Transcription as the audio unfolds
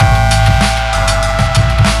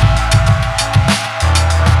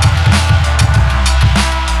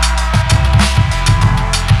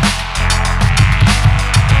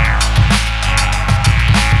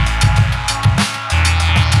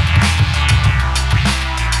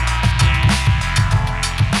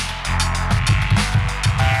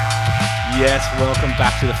Yes, welcome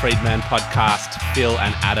back to the Freedman Podcast. Phil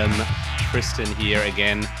and Adam, Tristan here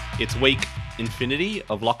again. It's week infinity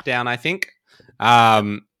of lockdown, I think.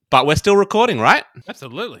 But we're still recording, right?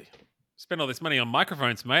 Absolutely. Spend all this money on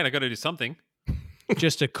microphones, mate. I got to do something.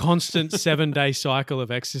 Just a constant 7-day cycle of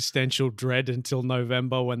existential dread until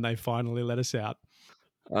November when they finally let us out.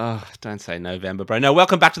 Oh, don't say November, bro. No,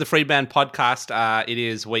 welcome back to the Freedman Podcast. It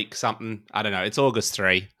is week something. I don't know. It's August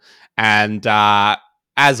 3. And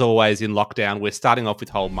as always in lockdown, we're starting off with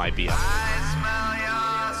Hold My Beer.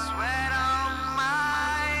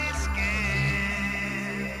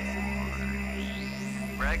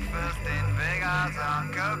 Breakfast in Vegas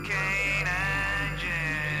on cocaine and gin.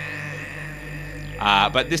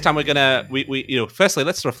 But this time we're gonna firstly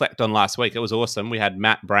let's reflect on last week. It was awesome. We had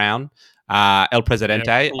Matt Brown, El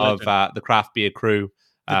Presidente of the Craft Beer Crew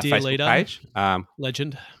Facebook leader. page,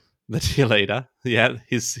 Legend. the dear leader. Yeah,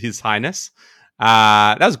 His Highness.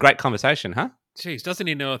 That was a great conversation, huh? Jeez, doesn't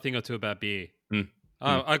he know a thing or two about beer?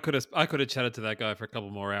 I could have chatted to that guy for a couple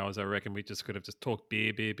more hours. I reckon we could have just talked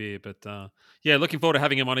beer. But yeah, looking forward to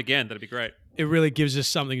having him on again. That'd be great. It really gives us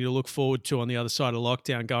something to look forward to on the other side of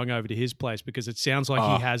lockdown, going over to his place, because it sounds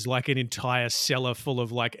like he has like an entire cellar full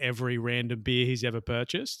of like every random beer he's ever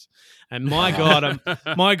purchased. And my God, at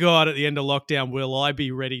the end of lockdown, will I be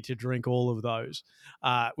ready to drink all of those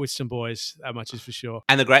with some boys? That much is for sure.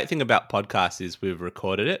 And the great thing about podcasts is we've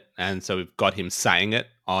recorded it, and so we've got him saying it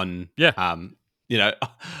on on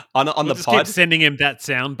We'll the just pod. keep sending him that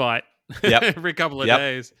soundbite every couple of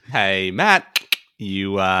days. Hey, Matt,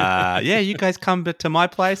 you guys come to my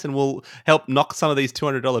place and we'll help knock some of these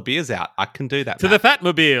 $200 beers out. I can do that. To Matt. the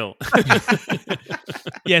Fatmobile.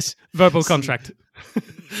 Yes, verbal contract.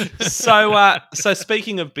 So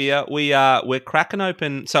speaking of beer, we're cracking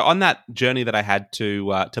open. So on that journey that I had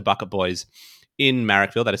to Bucket Boys in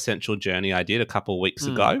Marrickville, that essential journey I did a couple of weeks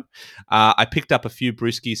ago, I picked up a few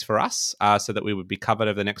brewskis for us so that we would be covered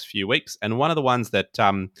over the next few weeks. And one of the ones that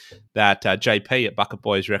JP at Bucket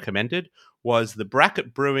Boys recommended was the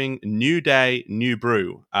Bracket Brewing New Day New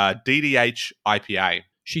Brew DDH IPA.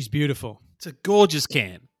 She's beautiful. It's a gorgeous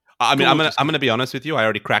can. I mean, I'm gonna be honest with you. I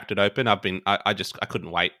already cracked it open. I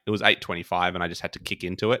couldn't wait. It was 8:25, and I just had to kick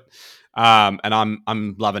into it. And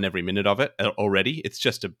I'm loving every minute of it already. It's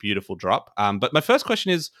just a beautiful drop. But my first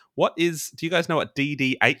question is, do you guys know what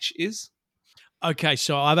DDH is? Okay,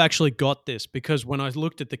 so I've actually got this because when I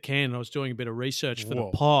looked at the can and I was doing a bit of research for the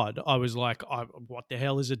pod, I was like, what the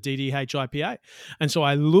hell is a DDH IPA? And so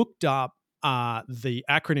I looked up the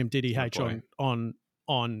acronym DDH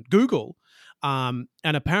on Google. And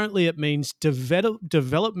apparently it means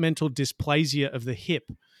developmental dysplasia of the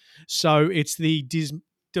hip. So it's the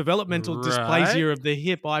developmental dysplasia of the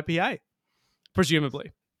hip IPA,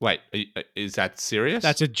 presumably. Wait, is that serious?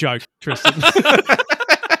 That's a joke, Tristan.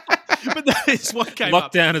 But that is what came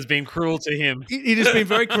up. Lockdown has been cruel to him. It has been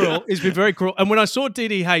very cruel. It's been very cruel. And when I saw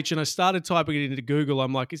DDH and I started typing it into Google,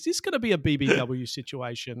 I'm like, is this going to be a BBW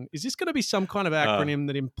situation? Is this going to be some kind of acronym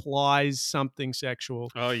that implies something sexual?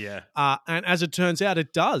 Oh, yeah. And as it turns out,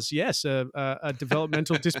 it does. Yes, a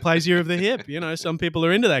developmental dysplasia of the hip. You know, some people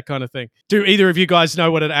are into that kind of thing. Do either of you guys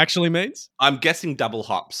know what it actually means? I'm guessing double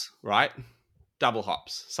hops, right? Double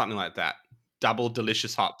hops, something like that. Double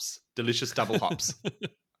delicious hops. Delicious double hops.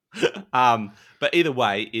 But either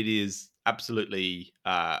way, it is absolutely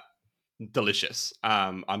delicious.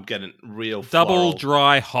 I'm getting real double floral.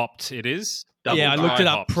 dry hopped. It is. I looked it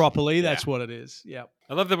up hopped. properly. That's what it is. Yeah.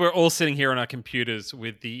 I love that we're all sitting here on our computers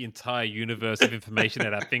with the entire universe of information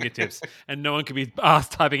at our fingertips, and no one can be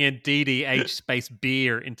asked typing in DDH space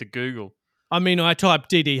beer into Google. I mean, I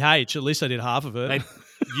typed DDH. At least I did half of it. Mate,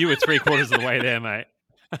 you were 3/4 of the way there, mate.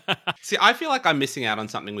 See, I feel like I'm missing out on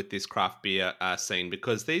something with this craft beer scene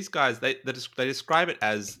because these guys, they describe it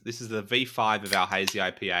as this is the V5 of our Hazy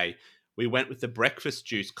IPA. We went with the breakfast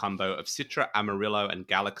juice combo of Citra, Amarillo, and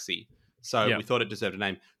Galaxy. So we thought it deserved a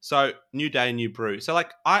name. So New Day, New Brew. So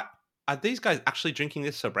like, are these guys actually drinking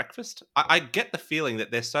this for breakfast? I get the feeling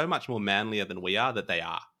that they're so much more manlier than we are that they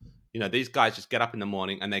are. You know, these guys just get up in the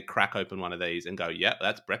morning and they crack open one of these and go, yeah,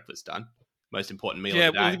 that's breakfast done. Most important meal of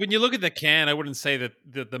the day. Well, when you look at the can, I wouldn't say that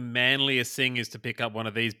the manliest thing is to pick up one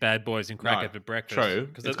of these bad boys and crack it for breakfast. True.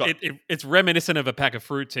 Because it's reminiscent of a pack of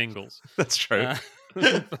fruit tingles. That's true.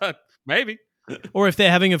 But maybe. Or if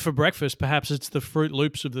they're having it for breakfast, perhaps it's the Fruit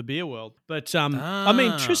Loops of the beer world. But I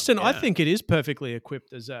mean, Tristan, I think it is perfectly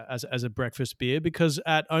equipped as a breakfast beer because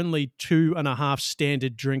at only 2.5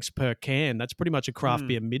 standard drinks per can, that's pretty much a craft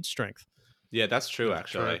beer mid-strength. Yeah, that's true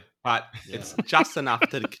actually. But it's just enough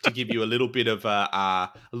to give you a little bit of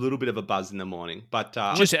a buzz in the morning. But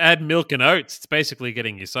just to add milk and oats, it's basically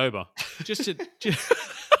getting you sober.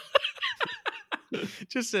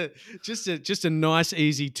 just a nice,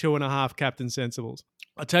 easy 2.5 Captain Sensibles.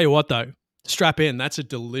 I'll tell you what, though, strap in. That's a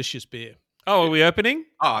delicious beer. Oh, are we opening?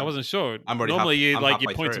 Oh, I wasn't sure. I'm already Normally, you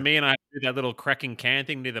halfway point to through. me and I do that little cracking can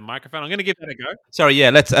thing near the microphone. I'm going to give that a go. Sorry, yeah.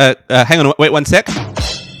 Let's hang on. Wait 1 sec.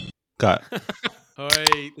 Go.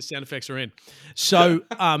 Hey, the sound effects are in. So,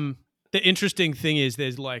 the interesting thing is,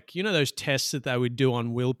 there's like, those tests that they would do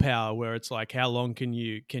on willpower, where it's like, how long can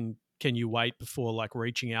you wait before like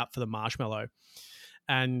reaching out for the marshmallow?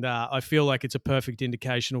 And I feel like it's a perfect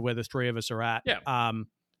indication of where the three of us are at. Yeah.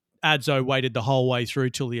 Adzo waited the whole way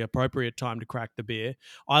through till the appropriate time to crack the beer.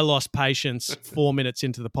 I lost patience 4 minutes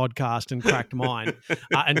into the podcast and cracked mine.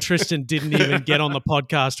 And Tristan didn't even get on the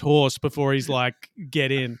podcast horse before he's like,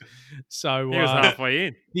 get in. So He was halfway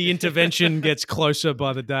in. The intervention gets closer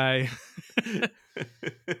by the day.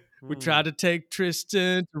 We tried to take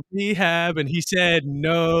Tristan to rehab and he said,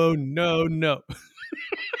 no, no, no.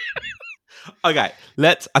 Okay,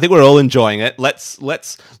 I think we're all enjoying it. Let's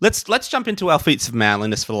jump into our feats of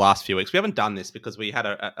manliness for the last few weeks. We haven't done this because we had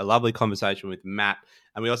a lovely conversation with Matt,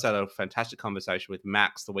 and we also had a fantastic conversation with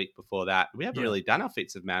Max the week before that. We haven't really done our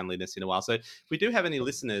feats of manliness in a while. So if we do have any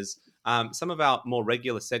listeners, some of our more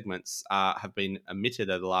regular segments have been omitted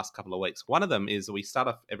over the last couple of weeks. One of them is we start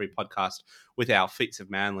off every podcast with our feats of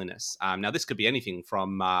manliness. Now, this could be anything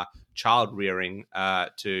from child rearing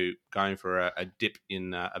to going for a dip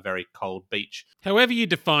in a very cold beach. However you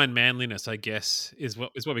define manliness, I guess, is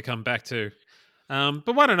what we come back to.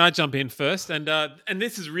 But why don't I jump in first? And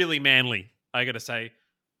this is really manly, I got to say.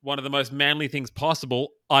 One of the most manly things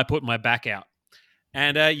possible, I put my back out.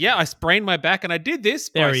 And I sprained my back, and I did this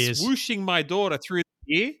by swooshing my daughter through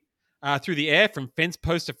the air from fence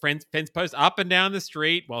post to fence post, up and down the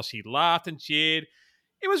street while she laughed and cheered.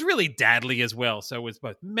 It was really dadly as well. So it was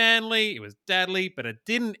both manly, it was dadly, but it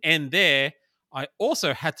didn't end there. I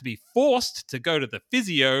also had to be forced to go to the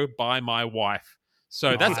physio by my wife.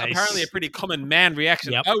 So that's apparently a pretty common man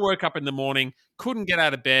reaction. Yep. I woke up in the morning, couldn't get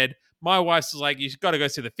out of bed. My wife's like, you've got to go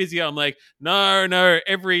see the physio. I'm like, no,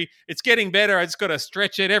 it's getting better. I just got to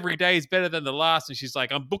stretch it. Every day is better than the last. And she's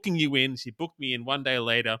like, I'm booking you in. She booked me in 1 day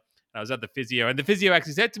later. I was at the physio. And the physio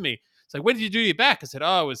actually said to me, it's like, when did you do your back? I said,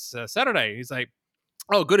 it was Saturday. He's like,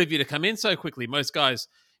 oh, good of you to come in so quickly. Most guys,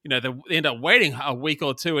 they end up waiting a week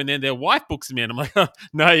or two and then their wife books them in. I'm like, oh,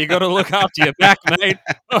 no, you got to look after your back, mate.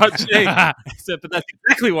 Oh, gee. But that's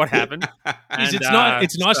exactly what happened. And,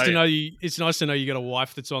 it's nice to know you. It's nice to know you got a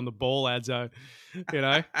wife that's on the ball, Adzo.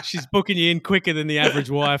 She's booking you in quicker than the average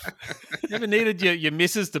wife. You ever needed your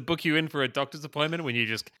missus to book you in for a doctor's appointment when you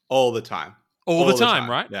just all the time, all the time,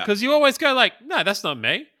 right? Because you always go like, no, that's not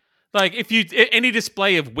me. Like, if you any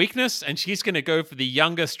display of weakness, and she's going to go for the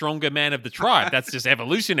younger, stronger man of the tribe. That's just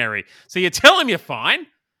evolutionary. So you tell him you're fine,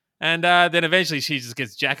 and then eventually she just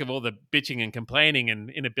gets jack of all the bitching and complaining and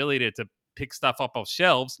inability to pick stuff up off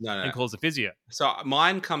shelves and calls the physio. So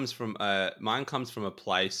mine comes from a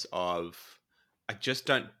place of I just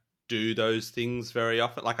don't do those things very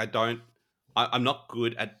often. Like I'm not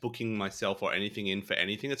good at booking myself or anything in for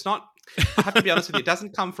anything. It's not. I have to be honest with you. It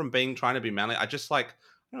doesn't come from trying to be manly. I just like.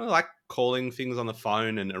 I don't like calling things on the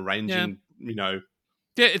phone and arranging, Yeah,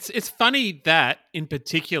 it's funny that in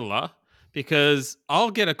particular, because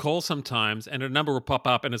I'll get a call sometimes and a number will pop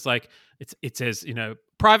up and it's like, it says,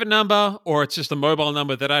 private number, or it's just a mobile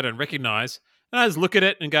number that I don't recognize. And I just look at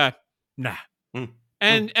it and go, nah.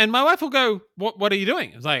 And my wife will go, what are you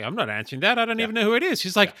doing? It's like, I'm not answering that. I don't even know who it is.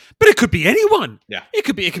 She's like, but it could be anyone. Yeah. It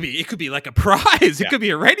could be like a prize. It could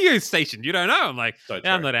be a radio station. You don't know. I'm like,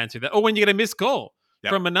 I'm not answering that. Or when you get a missed call.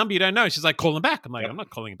 Yep. From a number you don't know. She's like, call them back. I'm like, I'm not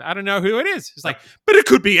calling back. I don't know who it is. She's like, but it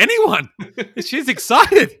could be anyone. She's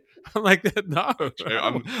excited. I'm like, no.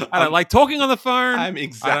 I don't like talking on the phone. I'm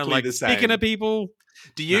exactly I don't like the same. speaking to people.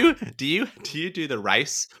 Do you do the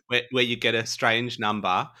race where you get a strange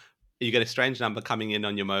number? You get a strange number coming in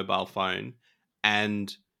on your mobile phone,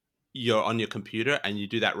 and you're on your computer, and you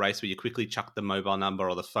do that race where you quickly chuck the mobile number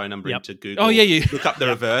or the phone number into Google. Oh, yeah. Look up the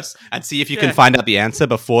reverse and see if you can find out the answer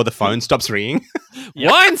before the phone stops ringing.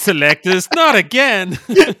 Wine selectors, not again.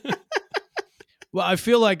 Well, I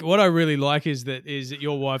feel like what I really like is that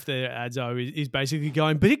your wife there, Adzo, is basically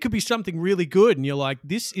going, but it could be something really good. And you're like,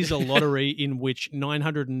 this is a lottery in which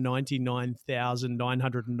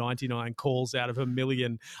 999,999 calls out of a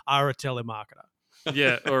million are a telemarketer.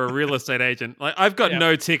 Yeah, or a real estate agent. Like, I've got Yeah.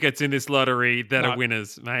 no tickets in this lottery that No. are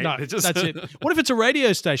winners, mate. No, They're just- that's it. What if it's a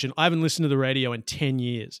radio station? I haven't listened to the radio in 10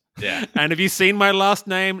 years. Yeah. And have you seen my last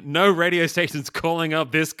name? No radio station's calling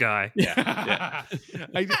up this guy. Yeah.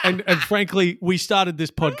 And frankly, we started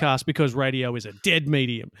this podcast because radio is a dead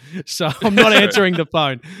medium. So I'm not answering the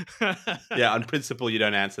phone. Yeah. On principle, you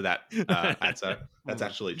don't answer that answer. That's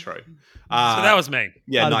actually true. So that was me.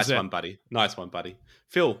 Yeah, nice 100%. one, buddy. Nice one, buddy.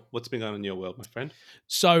 Phil, what's been going on in your world, my friend?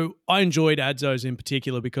 So I enjoyed Adzos in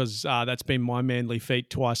particular because that's been my manly feat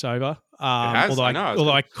twice over. has? Although I know, I was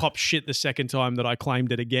although gonna- I copped shit the second time that I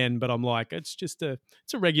claimed it again, but I'm like, it's a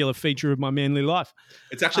regular feature of my manly life.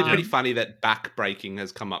 It's actually pretty funny that back breaking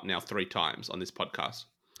has come up now 3 times on this podcast.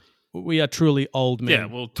 We are truly old men. Yeah,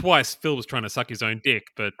 well, twice Phil was trying to suck his own dick,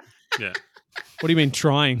 but yeah. What do you mean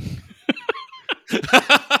trying?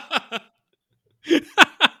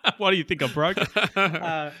 What do you think I'm broke?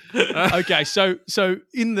 Okay, so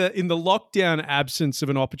in the lockdown absence of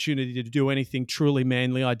an opportunity to do anything truly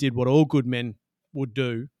manly, I did what all good men would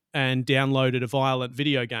do and downloaded a violent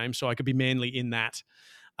video game so I could be manly in that.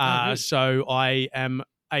 So I am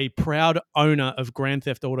a proud owner of Grand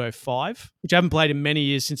Theft Auto 5, which I haven't played in many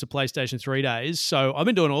years since the PlayStation 3 days. So I've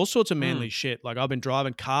been doing all sorts of manly shit. Like I've been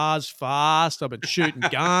driving cars fast. I've been shooting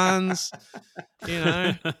guns,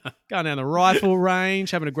 going down the rifle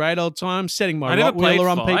range, having a great old time, setting my I never played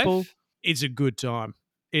Rottweiler on 5. people. It's a good time.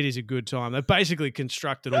 It is a good time. They've basically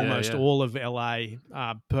constructed almost yeah. all of LA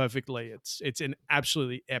perfectly. It's an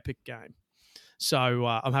absolutely epic game. So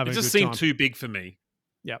I'm having It a just good seemed time. too big for me.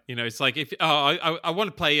 Yep. You know, it's like if I want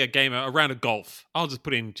to play a game, a round of golf, I'll just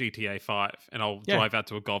put in GTA 5 and I'll drive out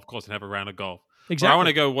to a golf course and have a round of golf. Exactly. Or I want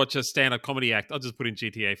to go watch a stand-up comedy act, I'll just put in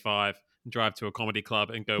GTA 5 and drive to a comedy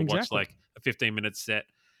club and go watch Exactly. like a 15-minute set.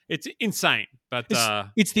 It's insane, but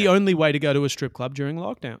It's the only way to go to a strip club during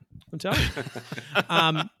lockdown. I'm telling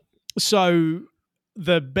you. So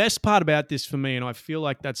the best part about this for me, and I feel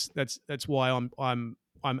like that's why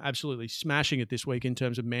I'm absolutely smashing it this week in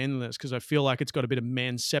terms of manliness, because I feel like it's got a bit of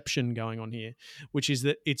manception going on here, which is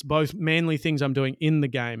that it's both manly things I'm doing in the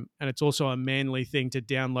game, and it's also a manly thing to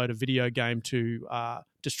download a video game to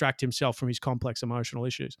distract himself from his complex emotional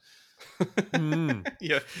issues.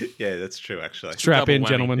 Yeah, that's true, actually. Strap Double in, whammy.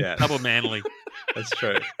 gentlemen. Yeah. double manly. That's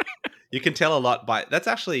true. You can tell a lot by that's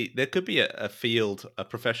actually there could be a field, a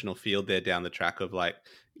professional field there down the track of like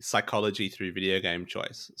psychology through video game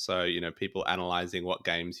choice. So, people analyzing what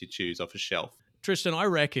games you choose off a shelf. Tristan, I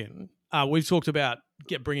reckon we've talked about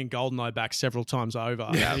bringing GoldenEye back several times over.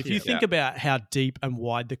 Yeah. And if you think about how deep and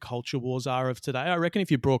wide the culture wars are of today, I reckon if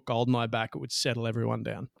you brought GoldenEye back, it would settle everyone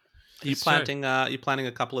down. You planting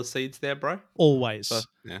a couple of seeds there, bro? Always. So,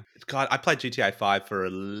 yeah. God, I played GTA 5 for a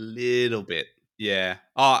little bit. Yeah.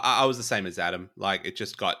 Oh, I was the same as Adam. Like, it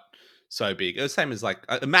just got so big. It was the same as like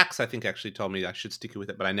Max, I think, actually told me I should stick with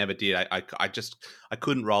it, but I never did. I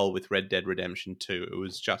couldn't roll with Red Dead Redemption 2. It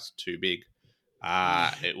was just too big.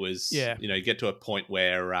 It was, you get to a point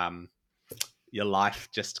where your life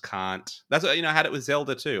just can't. That's what, I had it with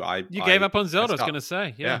Zelda too. You gave up on Zelda, I was stopped. going to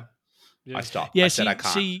say. Yeah. I stopped. Yeah, I said I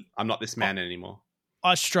can't. see, I'm not this man anymore.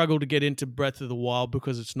 I struggle to get into Breath of the Wild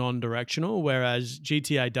because it's non-directional, whereas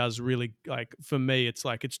GTA does really, like, for me, it's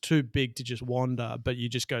like it's too big to just wander, but you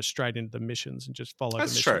just go straight into the missions and just follow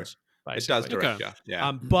That's the true. missions. It Basically. does direct you.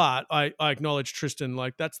 Yeah. But I acknowledge, Tristan,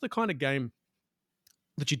 like, that's the kind of game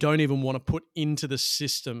that you don't even want to put into the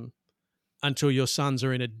system until your sons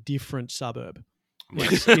are in a different suburb.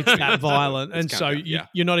 It's that violent. And so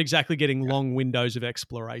you're not exactly getting long windows of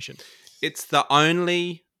exploration. It's the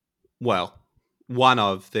only, one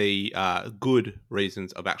of the good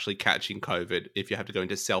reasons of actually catching COVID if you have to go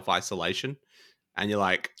into self-isolation and you're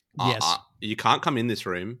like, Yes. you can't come in this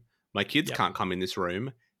room. My kids can't come in this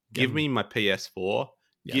room. Give me my PS4.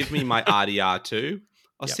 Give me my RDR2.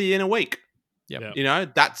 I'll see you in a week.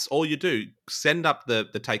 Yep. That's all you do. Send up the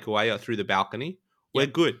takeaway through the balcony. We're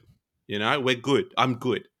good. We're good. I'm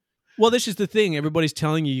good. Well, this is the thing. Everybody's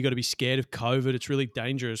telling you got to be scared of COVID. It's really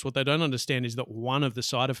dangerous. What they don't understand is that one of the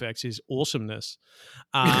side effects is awesomeness.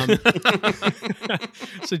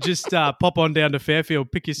 So just pop on down to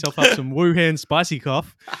Fairfield, pick yourself up some Wuhan spicy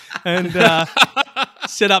cough, and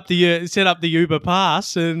set up the Uber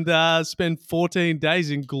Pass and spend 14 days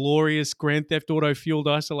in glorious Grand Theft Auto fueled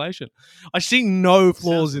isolation. I see no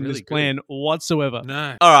flaws in really this good. plan whatsoever.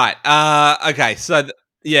 No. All right. Okay. So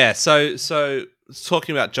so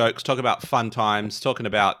talking about jokes, talking about fun times, talking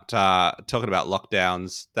about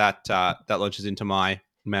lockdowns. That launches into my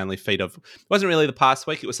manly feat of. It wasn't really the past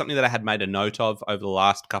week. It was something that I had made a note of over the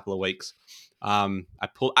last couple of weeks. And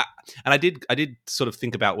I did sort of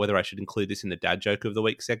think about whether I should include this in the dad joke of the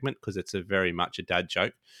week segment because it's a very much a dad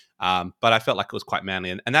joke. But I felt like it was quite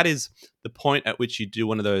manly, and that is the point at which you do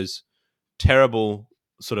one of those terrible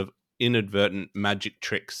sort of inadvertent magic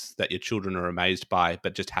tricks that your children are amazed by,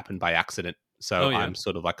 but just happen by accident. So I'm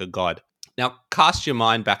sort of like a god. Now, cast your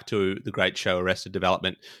mind back to the great show Arrested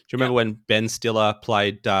Development. Do you remember when Ben Stiller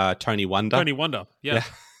played Tony Wonder? Tony Wonder, yeah.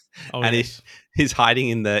 Oh, and yes. he's hiding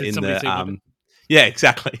in the Did somebody see Muppet? yeah,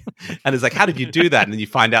 exactly. And it's like, how did you do that? And then you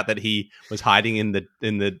find out that he was hiding in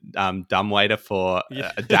the dumbwaiter for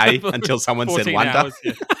a day until someone said 14 Wonder. hours,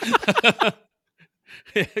 yeah.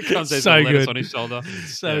 Comes So so good. on his shoulder.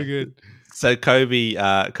 So good. So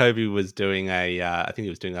Kobe was doing I think he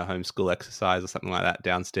was doing a homeschool exercise or something like that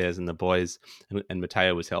downstairs, and the boys and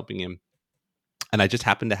Mateo was helping him. And I just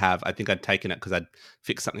happened to have, I think I'd taken it because I'd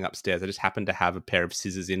fixed something upstairs. I just happened to have a pair of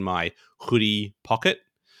scissors in my hoodie pocket.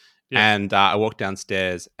 Yeah. And I walked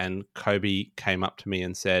downstairs and Kobe came up to me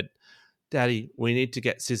and said, "Daddy, we need to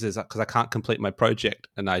get scissors because I can't complete my project."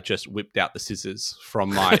 And I just whipped out the scissors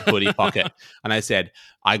from my hoodie pocket. And I said,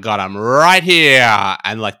 "I got them right here."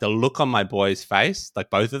 And like the look on my boy's face, like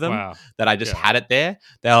both of them, that I just had it there.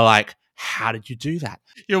 They were like, "How did you do that?"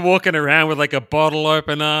 You're walking around with like a bottle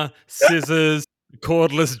opener, scissors,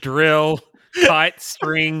 cordless drill, tight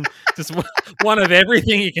string, just one of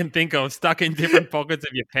everything you can think of stuck in different pockets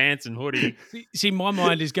of your pants and hoodie. See, my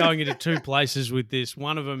mind is going into two places with this.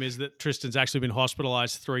 One of them is that Tristan's actually been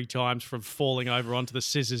hospitalized 3 times from falling over onto the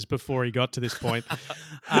scissors before he got to this point.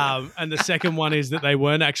 And the second one is that they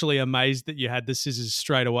weren't actually amazed that you had the scissors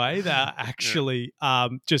straight away. They're actually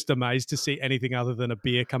just amazed to see anything other than a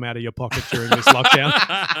beer come out of your pocket during this lockdown.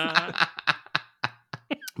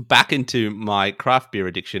 Back into my craft beer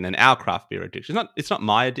addiction and our craft beer addiction. It's not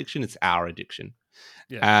my addiction, it's our addiction.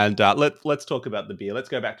 Yeah. And let's talk about the beer. Let's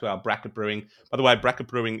go back to our Bracket Brewing. By the way, Bracket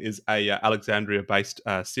Brewing is a Alexandria-based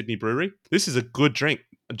Sydney brewery. This is a good drink.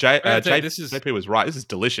 JP was right. This is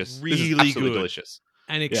delicious. Really this is absolutely good. Delicious.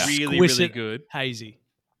 And exquisite really good. hazy.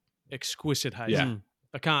 Exquisite hazy. Yeah.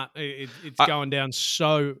 I can't. It's going down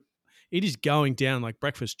so. It is going down like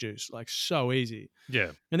breakfast juice, like so easy.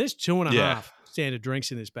 Yeah. And there's 2.5 standard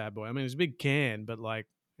drinks in this bad boy. I mean, it's a big can, but like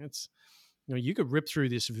it's, you could rip through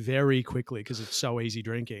this very quickly because it's so easy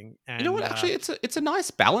drinking. And, you know what? Actually, it's a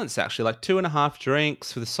nice balance. Actually, like 2.5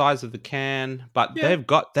 drinks for the size of the can, but they've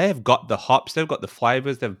got the hops, they've got the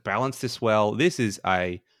flavors, they've balanced this well. This is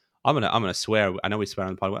I'm gonna swear. I know we swear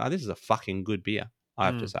on the podcast. This is a fucking good beer. I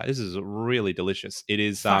have to say, this is really delicious. It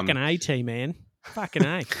is fucking AT, man. Fucking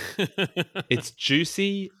A. It's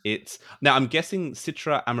juicy. Now I'm guessing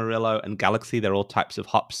Citra, Amarillo, and Galaxy. They're all types of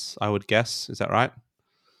hops. I would guess. Is that right?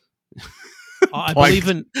 I believe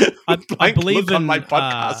in. I believe in my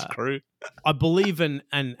podcast crew. I believe an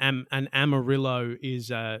Amarillo is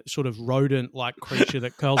a sort of rodent-like creature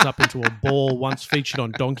that curls up into a ball. Once featured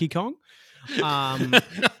on Donkey Kong.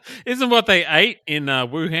 Isn't what they ate in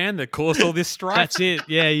Wuhan that caused all this strife? That's it.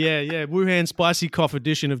 Yeah. Wuhan spicy cough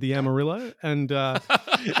edition of the Amarillo, and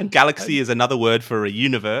Galaxy is another word for a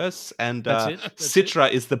universe, and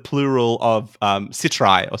Citra is the plural of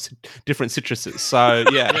citri or different citruses. So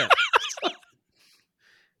yeah.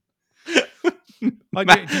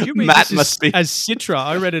 Did you read this as Citra?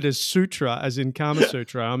 I read it as Sutra, as in Kama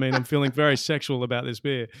Sutra. I mean, I'm feeling very sexual about this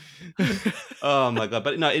beer. Oh my god!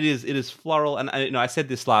 But no, it is floral, and I said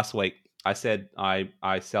this last week. I said I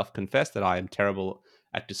self-confess that I am terrible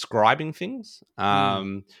at describing things,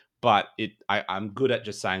 but I'm good at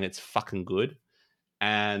just saying it's fucking good.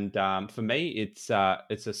 And for me, it's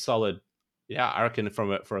a solid. Yeah, I reckon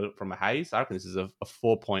from a haze, I reckon this is a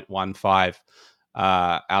 4.15.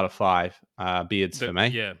 Out of 5 beards for me.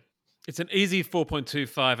 Yeah. It's an easy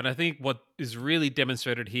 4.25, and I think what is really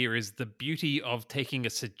demonstrated here is the beauty of taking a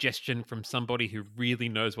suggestion from somebody who really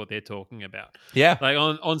knows what they're talking about. Yeah. Like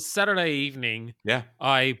on Saturday evening,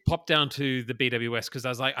 I popped down to the BWS because I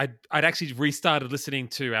was like, I'd actually restarted listening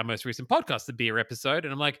to our most recent podcast, the beer episode,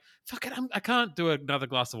 and I'm like, fuck it, I can't do another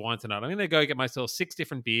glass of wine tonight. I'm going to go get myself 6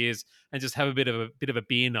 different beers and just have a bit of a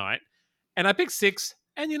beer night. And I picked 6,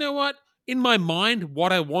 and you know what? In my mind,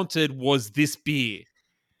 what I wanted was this beer.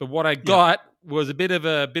 But what I got was a bit of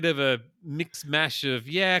a mixed mash of,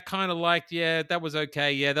 kind of liked, that was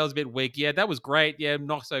okay, that was a bit weak, that was great,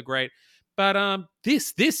 not so great. But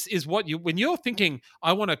this is what when you're thinking,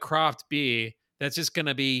 I want a craft beer that's just going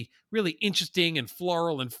to be really interesting and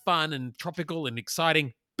floral and fun and tropical and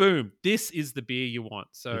exciting, boom, this is the beer you want.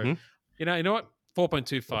 So, you know what?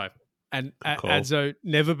 4.25. And Cool. Adzo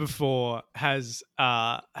never before has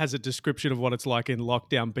a description of what it's like in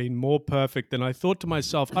lockdown been more perfect than I thought to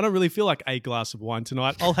myself, I don't really feel like a glass of wine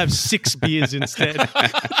tonight. I'll have 6 beers instead.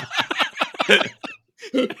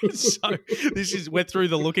 So we're through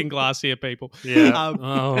the looking glass here, people. Yeah. And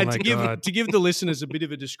my God. to give the listeners a bit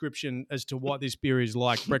of a description as to what this beer is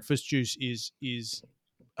like, breakfast juice is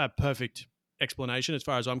a perfect explanation as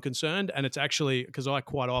far as I'm concerned. And it's actually because I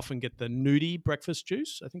quite often get the nudie breakfast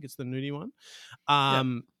juice. I think it's the nudie one.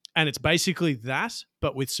 And it's basically that,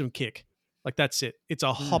 but with some kick. Like that's it. It's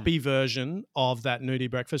a hoppy version of that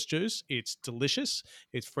nudie breakfast juice. It's delicious.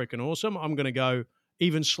 It's freaking awesome. I'm going to go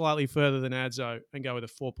even slightly further than Adzo and go with a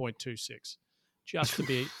 4.26, just to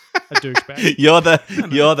be a douchebag. You're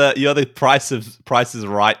the Price is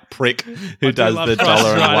Right prick who does the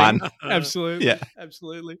 $1 and $1. Absolutely, Yeah.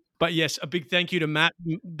 absolutely. But yes, a big thank you to Matt.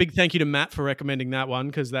 Big thank you to Matt for recommending that one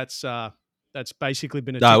because that's basically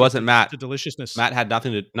been a No, it wasn't Matt. to deliciousness. Matt had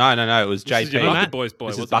nothing to. No. It was This is JP. your Matt. Bucket Boys boy.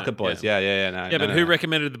 This is wasn't Bucket it? Boys. Yeah. Yeah. But who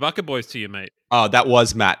recommended the Bucket Boys to you, mate? Oh, that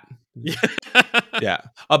was Matt. Yeah. Yeah.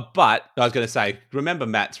 But I was going to say, remember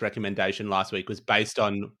Matt's recommendation last week was based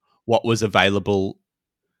on what was available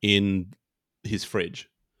in his fridge.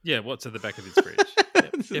 Yeah, what's at the back of his fridge?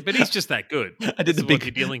 Yeah, but he's just that good. I This did the is big what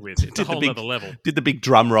you're dealing with. It's a whole other level. Did the big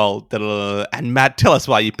drum roll. And Matt, tell us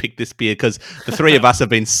why you picked this beer because the three of us have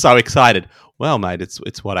been so excited. Well, mate,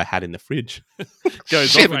 it's what I had in the fridge.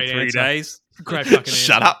 Goes Shit, off in 3 days. Great fucking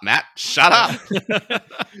Shut up, Matt. Shut up.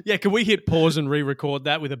 Yeah, can we hit pause and re-record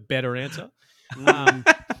that with a better answer?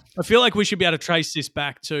 I feel like we should be able to trace this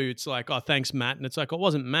back too. It's like, oh, thanks, Matt, and it's like, oh, it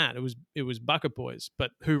wasn't Matt. It was Bucket Boys.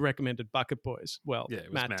 But who recommended Bucket Boys? Well, Yeah, it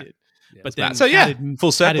was Matt Matt. did. Yeah, But Matt. then, So, yeah, full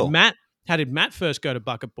How circle. did Matt first go to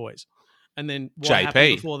Bucket Boys? And then what JP.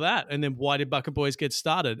 happened before that? And then why did Bucket Boys get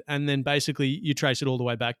started? And then basically you trace it all the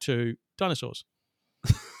way back to dinosaurs.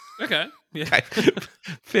 Okay. Yeah. Okay.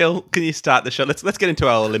 Phil, can you start the show? Let's get into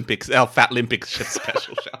our Fat Olympics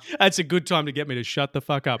special show. That's a good time to get me to shut the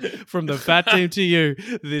fuck up. From the fat team to you,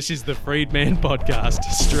 this is the Freedman Podcast.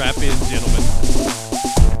 Strap in, gentlemen.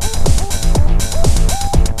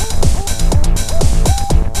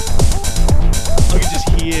 I can just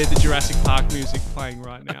hear the Jurassic Park music playing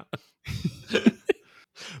right now.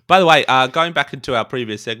 By the way, going back into our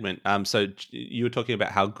previous segment, so you were talking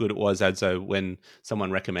about how good it was, Adzo, when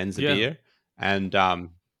someone recommends a beer, and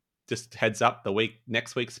just heads up,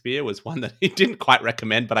 next week's beer was one that he didn't quite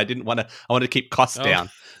recommend, but I wanted to keep costs down,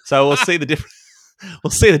 so we'll see the difference.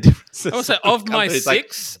 We'll see the difference. Also, of my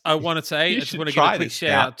 6, I want to say, I just want to give a quick this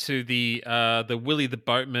shout out to the Willie the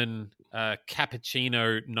Boatman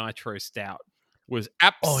Cappuccino Nitro Stout. Was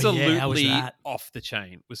absolutely how was that? off the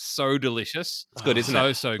chain. It was so delicious. It's good, isn't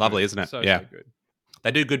it? So Lovely, good. isn't it? So Good.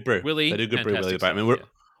 They do good brew. Willie, they do good brew, Willie the fantastic Boatman. stuff,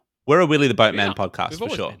 We're a Willie the Boatman We are. podcast We've for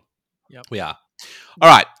always sure. been. Yep. We are. All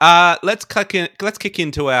right. Let's kick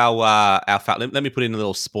into our fat limp. Let me put in a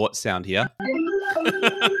little sports sound here.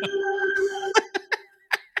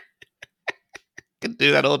 Can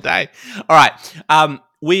do that all day. All right.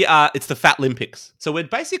 It's the Fat Olympics. So we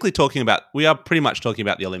are pretty much talking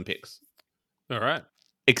about the Olympics. All right.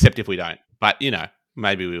 Except if we don't. But,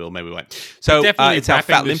 maybe we will, maybe we won't. So Definitely it's our wrapping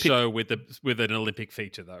Fat the Olympic. show with an Olympic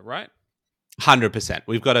feature, though, right? 100%.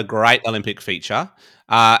 We've got a great Olympic feature.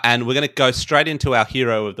 And we're going to go straight into our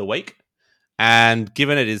hero of the week. And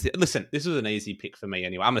given listen, this was an easy pick for me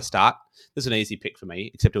anyway. I'm going to start. This is an easy pick for me,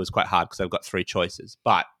 except it was quite hard because I've got 3 choices.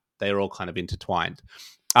 But they're all kind of intertwined.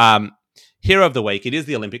 Hero of the week. It is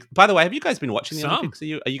the Olympics. By the way, have you guys been watching the Olympics? Are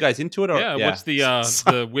you guys into it? Or? Yeah, I watched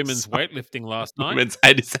the women's weightlifting last night. Women's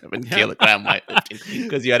 87 kilogram weightlifting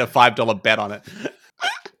because you had a $5 bet on it.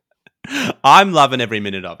 I'm loving every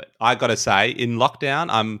minute of it. I got to say, in lockdown,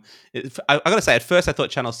 I got to say, at first I thought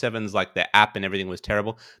Channel 7's like their app and everything was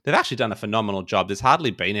terrible. They've actually done a phenomenal job. There's hardly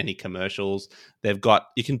been any commercials.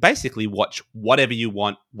 You can basically watch whatever you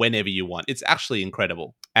want, whenever you want. It's actually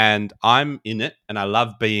incredible. And I'm in it, and I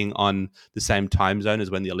love being on the same time zone as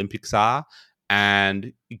when the Olympics are.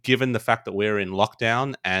 And given the fact that we're in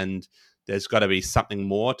lockdown and there's got to be something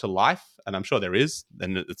more to life, and I'm sure there is,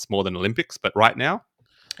 and it's more than Olympics, but right now,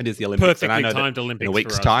 it is the Olympics. Perfectly and I know timed that Olympics in a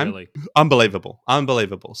week's for us, time. really.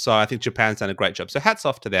 Unbelievable. So I think Japan's done a great job. So hats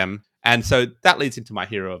off to them. And so that leads into my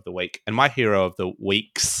hero of the week. And my hero of the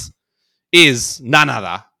weeks is none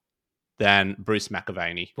other than Bruce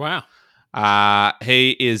McAvaney. Wow.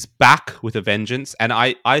 He is back with a vengeance. And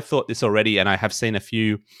I thought this already, and I have seen a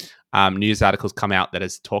few news articles come out that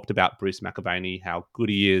has talked about Bruce McAvaney, how good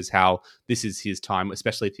he is, how this is his time,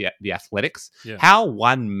 especially the athletics. Yeah. How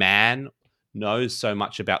one man knows so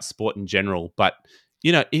much about sport in general, but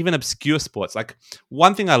even obscure sports. Like,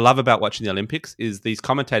 one thing I love about watching the Olympics is these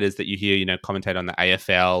commentators that you hear, commentate on the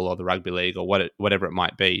AFL or the rugby league or whatever it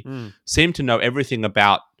might be, seem to know everything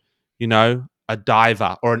about, a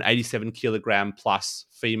diver or an 87 kilogram plus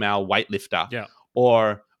female weightlifter,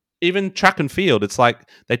 or even track and field. It's like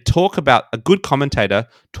they talk about, a good commentator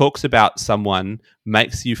talks about someone,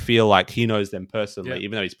 makes you feel like he knows them personally,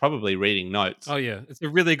 even though he's probably reading notes. Oh yeah, it's a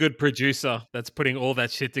really good producer that's putting all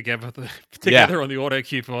that shit together on the auto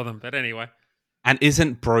cue for them. But anyway, and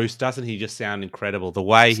isn't Bruce? Doesn't he just sound incredible? The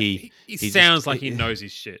way he sounds like he knows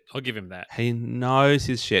his shit. I'll give him that. He knows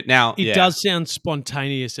his shit. Now it does sound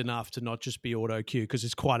spontaneous enough to not just be auto cue, because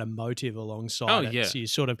it's quite emotive alongside it. Yeah. So you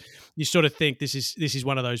sort of think this is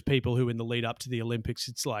one of those people who, in the lead up to the Olympics,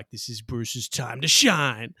 it's like, this is Bruce's time to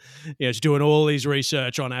shine. It's doing all these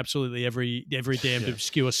research on absolutely every damned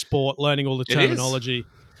obscure sport, learning all the terminology.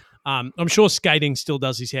 I'm sure skating still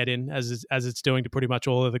does his head in, as it's doing to pretty much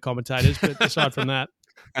all of the commentators. But aside from that,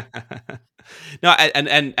 no,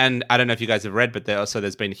 and I don't know if you guys have read, but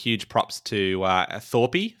there's been huge props to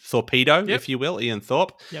Torpedo, if you will, Ian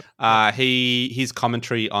Thorpe. Yep. His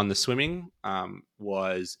commentary on the swimming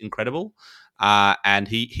was incredible, and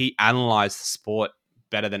he analysed the sport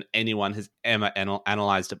better than anyone has ever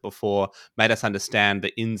analysed it before. Made us understand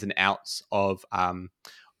the ins and outs of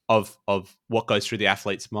what goes through the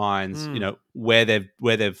athletes' minds, where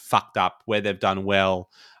they've fucked up, where they've done well.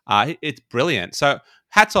 It's brilliant. So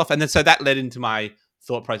hats off. And then so that led into my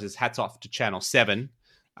thought process. Hats off to Channel 7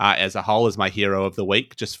 as a whole, as my hero of the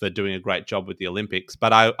week, just for doing a great job with the Olympics.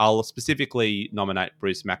 But I'll specifically nominate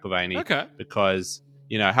Bruce McAvaney because,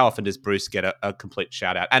 how often does Bruce get a complete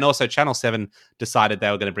shout out? And also Channel 7 decided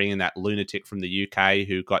they were going to bring in that lunatic from the UK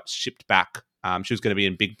who got shipped back. She was going to be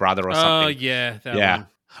in Big Brother or something. Oh yeah, that one.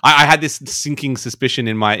 I had this sinking suspicion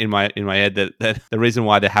in my head that the reason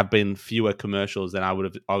why there have been fewer commercials than I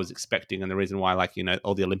was expecting, and the reason why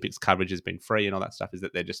all the Olympics coverage has been free and all that stuff, is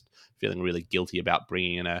that they're just feeling really guilty about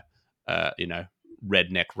bringing in a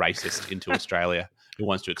redneck racist into Australia who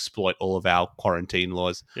wants to exploit all of our quarantine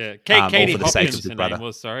laws. Yeah, Katie for the sake Hopkins, of Big her Brother. name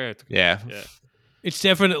was. Sorry. Yeah. It's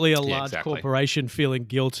definitely a large exactly. corporation feeling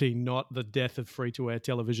guilty, not the death of free-to-air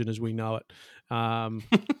television as we know it.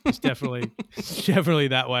 It's definitely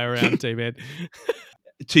that way around, T-Man.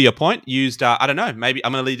 To your point, used. I don't know. Maybe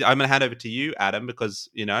I'm going to hand over to you, Adam, because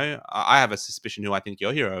I have a suspicion who I think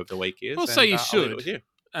your hero of the week is. Well, so you I'll leave it should. with you.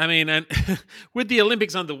 I mean, and with the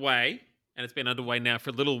Olympics underway, and it's been underway now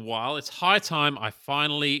for a little while, it's high time I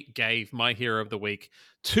finally gave my hero of the week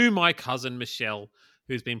to my cousin Michelle,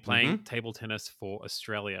 who's been playing table tennis for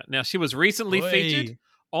Australia. Now, she was recently featured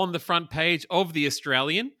on the front page of The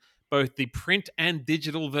Australian, both the print and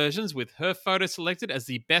digital versions, with her photo selected as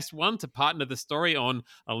the best one to partner the story on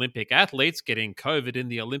Olympic athletes getting COVID in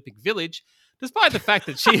the Olympic Village, despite the fact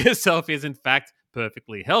that she herself is, in fact,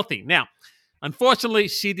 perfectly healthy. Now, unfortunately,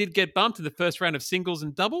 she did get bumped in the first round of singles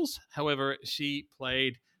and doubles. However, she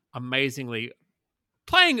played amazingly,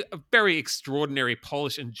 playing a very extraordinary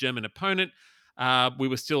Polish and German opponent. We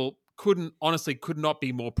were still could not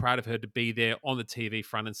be more proud of her to be there on the TV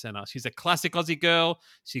front and center. She's a classic Aussie girl.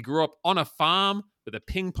 She grew up on a farm with a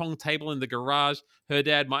ping pong table in the garage. Her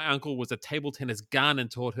dad, my uncle, was a table tennis gun and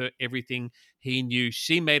taught her everything he knew.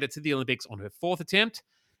 She made it to the Olympics on her fourth attempt.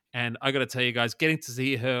 And I got to tell you guys, getting to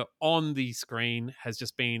see her on the screen has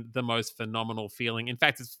just been the most phenomenal feeling. In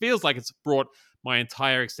fact, it feels like it's brought my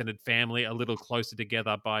entire extended family a little closer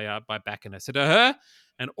together by backing her. So to her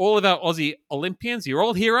and all of our Aussie Olympians, you're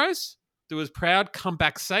all heroes. Do us proud, come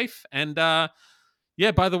back safe. And by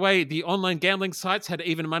the way, the online gambling sites had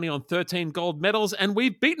even money on 13 gold medals, and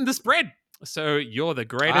we've beaten the spread. So you're the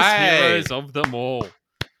greatest heroes of them all.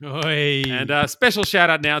 Oy. And special shout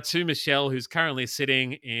out now to Michelle, who's currently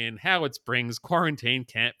sitting in Howard Springs quarantine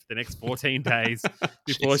camp for the next 14 days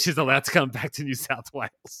before she's allowed to come back to New South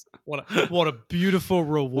Wales. What a beautiful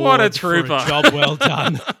reward! What a trooper! For a job well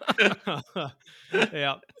done.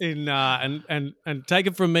 Yeah, and take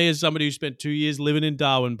it from me as somebody who spent 2 years living in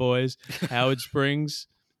Darwin, boys. Howard Springs.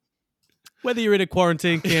 Whether you're in a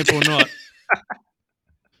quarantine camp or not.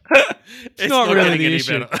 It's not really the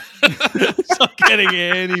issue. Better. It's not getting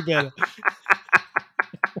any better.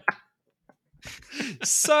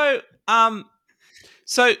 So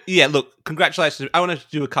yeah, look, congratulations. I want to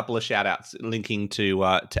do a couple of shout outs linking to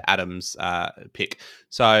Adam's pick.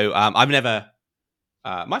 So I've never,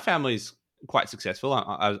 my family's quite successful.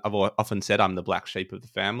 I've often said I'm the black sheep of the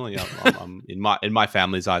family. I'm in my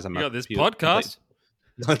family's eyes, I'm this podcast.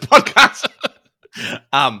 Podcast.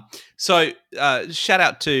 So shout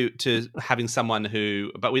out to having someone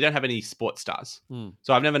but we don't have any sports stars.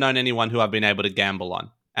 So I've never known anyone who I've been able to gamble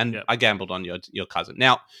on. and Yep. I gambled on your cousin.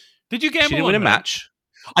 Now, Did you she gamble didn't on win a her? match.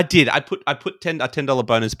 I did. I put a $10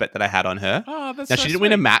 bonus bet that I had on her. Oh, that's Now so she didn't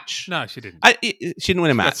win a sweet. match. No, she didn't. She didn't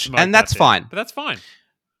win a She got match, smoked and out that's there. fine. But that's fine.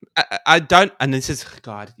 I don't, and this is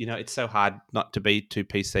God. It's so hard not to be too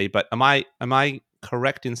PC. But am I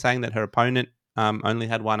correct in saying that her opponent only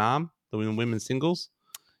had one arm, the women's singles?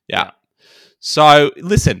 Yeah. So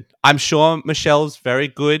listen, I'm sure Michelle's very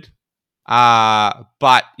good. But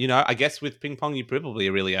I guess with ping pong, you probably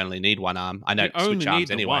really only need one arm. I know You switch only arms need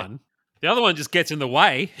the anyway. one. The other one just gets in the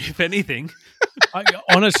way, if anything.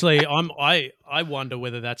 Honestly, I wonder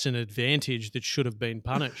whether that's an advantage that should have been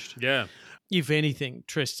punished. Yeah. If anything,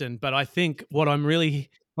 Tristan. But I think what I'm really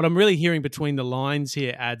hearing between the lines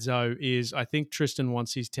here, Adzo, is I think Tristan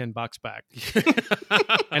wants his $10 back,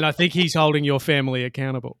 and I think he's holding your family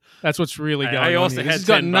accountable. That's what's really Hey, going I on also here. had This has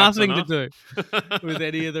got $10 nothing on to us. do with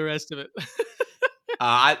any of the rest of it.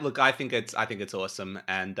 I think it's awesome,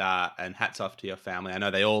 and hats off to your family. I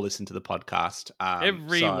know they all listen to the podcast.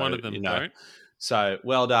 Every one of them don't. So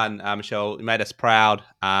well done, Michelle. You made us proud.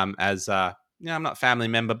 I'm not a family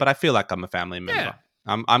member, but I feel like I'm a family member.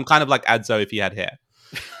 I'm kind of like Adzo if he had hair.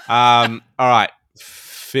 All right,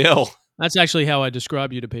 Phil. That's actually how I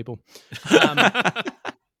describe you to people.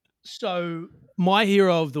 So my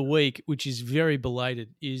hero of the week, which is very belated,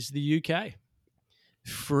 is the UK.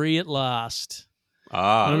 Free at last.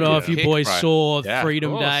 I don't know if you boys saw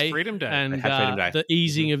Freedom Day, Freedom Day, and Freedom Day. the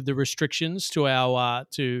easing of the restrictions to our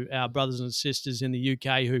brothers and sisters in the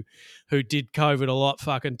UK who did COVID a lot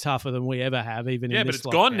fucking tougher than we ever have. Even in but this it's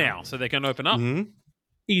gone lockdown. now, so they can open up. Mm-hmm.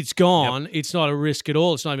 It's gone. Yep. It's not a risk at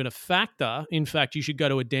all. It's not even a factor. In fact, you should go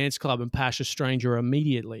to a dance club and pash a stranger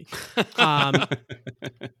immediately.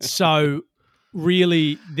 So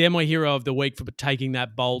really, they're my hero of the week for taking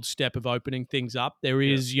that bold step of opening things up. There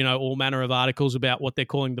is, all manner of articles about what they're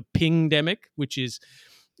calling the pingdemic, which is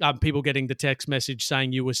people getting the text message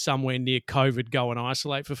saying you were somewhere near COVID, go and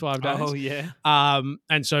isolate for 5 days. Oh, yeah.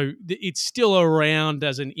 And so it's still around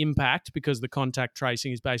as an impact because the contact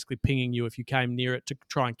tracing is basically pinging you if you came near it to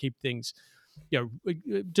try and keep things,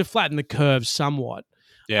 to flatten the curve somewhat.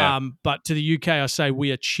 Yeah. But to the UK, I say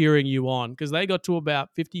we are cheering you on because they got to about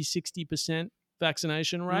 50, 60%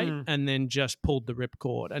 vaccination rate and then just pulled the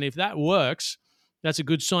ripcord. And if that works, that's a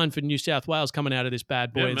good sign for New South Wales coming out of this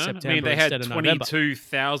bad boy in September. I mean, they had instead of November.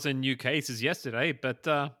 22,000 new cases yesterday, but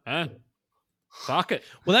fuck it.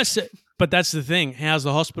 Well, that's the thing. How's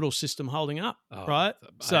the hospital system holding up, right?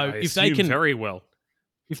 So I if they can very well,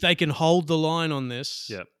 if they can hold the line on this,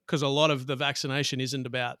 Yep. because a lot of the vaccination isn't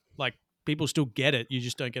about people still get it, you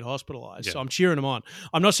just don't get hospitalized. Yep. So I'm cheering them on.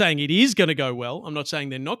 I'm not saying it is going to go well. I'm not saying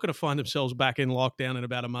they're not going to find themselves back in lockdown in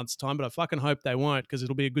about a month's time, but I fucking hope they won't because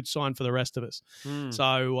it'll be a good sign for the rest of us.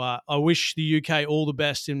 So I wish the UK all the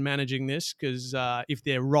best in managing this because if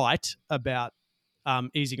they're right about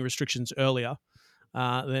easing restrictions earlier,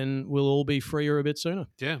 then we'll all be freer a bit sooner.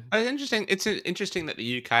 Yeah. It's interesting. It's interesting that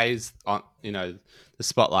the UK is on, the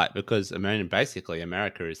spotlight because basically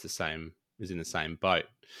America is in the same boat.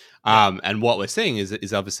 And what we're seeing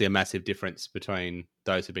is obviously a massive difference between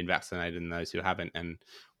those who've been vaccinated and those who haven't. And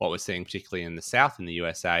what we're seeing, particularly in the South in the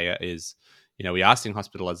USA, is, we are seeing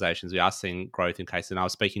hospitalizations, we are seeing growth in cases. And I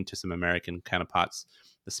was speaking to some American counterparts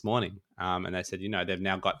this morning, and they said,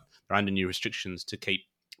 they're under new restrictions to keep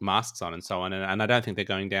masks on and so on. And I don't think they're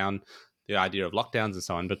going down the idea of lockdowns and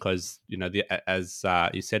so on because, as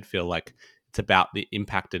you said, Phil, it's about the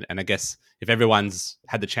impact. And I guess if everyone's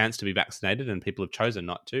had the chance to be vaccinated and people have chosen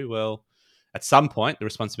not to, well, at some point the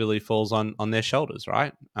responsibility falls on their shoulders,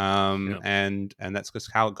 right? And that's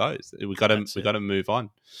just how it goes. We got to move on.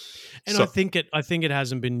 And I think it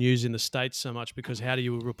hasn't been used in the States so much because how do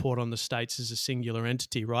you report on the States as a singular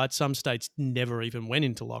entity, right? Some states never even went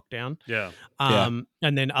into lockdown. Yeah. And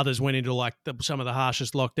then others went into some of the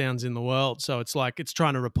harshest lockdowns in the world. So it's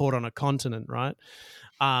trying to report on a continent, right?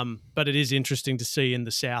 But it is interesting to see in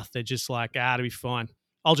the South, they're just it'll be fine.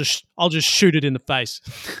 I'll just shoot it in the face.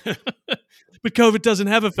 But COVID doesn't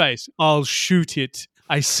have a face. I'll shoot it.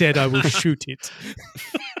 I said I will shoot it.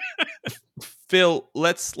 Phil,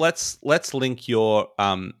 let's link your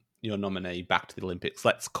nominee back to the Olympics.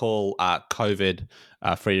 Let's call COVID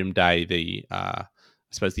Freedom Day I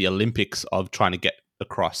suppose the Olympics of trying to get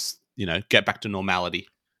across, get back to normality.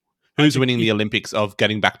 Who's winning the Olympics of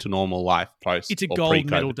getting back to normal life post? It's a or gold pre-COVID?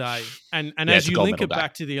 medal day. And as you link it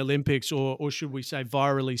back to the Olympics, or should we say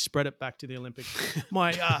virally spread it back to the Olympics,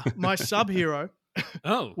 my sub-hero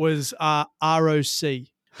was ROC,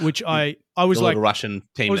 which I was the little Russian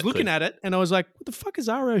team. I was looking at it and I was like, what the fuck is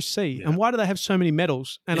ROC? Yeah. And why do they have so many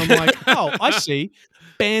medals? And I'm like, oh, I see.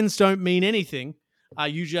 Bands don't mean anything.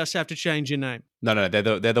 You just have to change your name. No,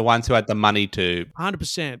 they're the ones who had the money to.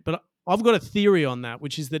 100%. But I've got a theory on that,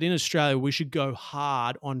 which is that in Australia, we should go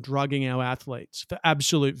hard on drugging our athletes for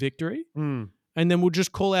absolute victory. And then we'll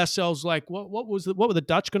just call ourselves like, what were the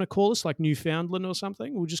Dutch going to call us? Like Newfoundland or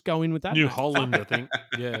something? We'll just go in with that. New name. Holland, I think.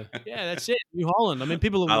 Yeah. Yeah, that's it. New Holland. I mean,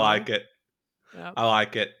 people will I know. like it. Yeah. I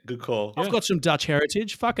like it. Good call. I've got some Dutch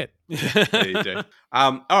heritage. Fuck it. There you do.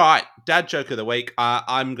 All right, dad joke of the week.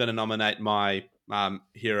 I'm going to nominate my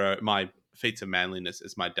hero, my feats of manliness,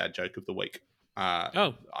 as my dad joke of the week.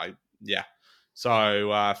 Yeah.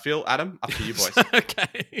 So Phil, Adam, up to you boys.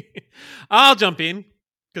 Okay. I'll jump in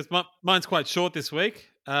because mine's quite short this week.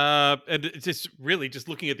 And it's just really just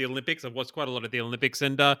looking at the Olympics. I've watched quite a lot of the Olympics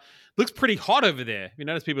and looks pretty hot over there. You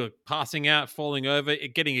notice people are passing out, falling over,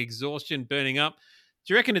 getting exhaustion, burning up.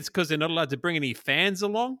 Do you reckon it's because they're not allowed to bring any fans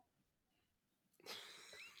along?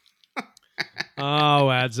 Oh,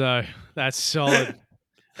 Adzo. That's solid.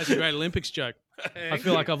 That's a great Olympics joke. I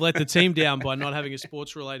feel like I've let the team down by not having a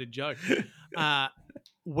sports-related joke.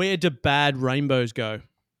 Where do bad rainbows go?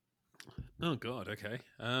 Oh, God. Okay.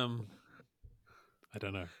 I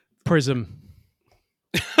don't know. Prism.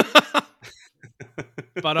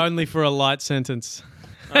 But only for a light sentence.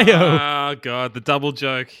 Oh, God. The double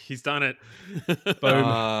joke. He's done it. Boom.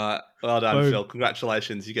 Well done, Boom. Phil.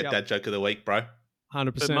 Congratulations. You get dad joke of the week, bro.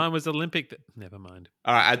 100%. But mine was Olympic. Never mind.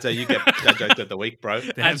 All right, Adzo, you get dad joke of the week, bro.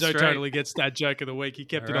 Damn Adzo straight. totally gets that joke of the week. He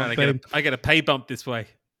kept All it right, on theme. I get a pay bump this way.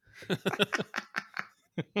 All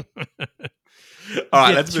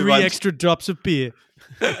right, Get let's move 3 on. extra drops of beer.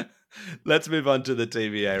 Let's move on to the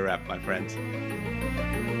TVA wrap, my friends.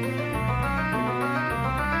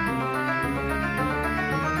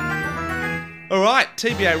 All right,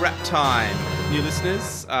 TBA wrap time. New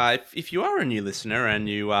listeners, if you are a new listener and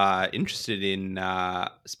you are interested in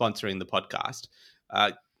sponsoring the podcast,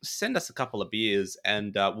 send us a couple of beers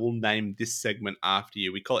and we'll name this segment after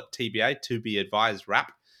you. We call it TBA, To Be Advised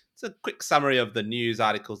Wrap. It's a quick summary of the news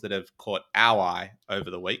articles that have caught our eye over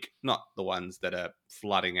the week, not the ones that are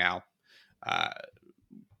flooding our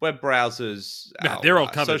web browsers, No, our they're all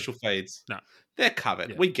covered. social feeds. No. They're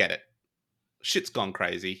covered. Yeah. We get it. Shit's gone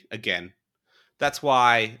crazy again. That's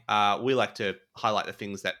why we like to highlight the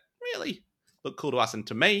things that really look cool to us. And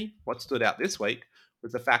to me, what stood out this week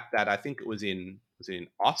was the fact that I think it was in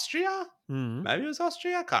Austria. Maybe it was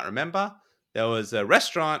Austria. I can't remember. There was a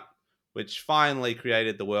restaurant which finally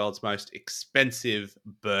created the world's most expensive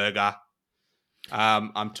burger.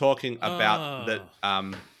 I'm talking about the.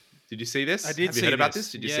 Did you see this? I did Have see you heard about this.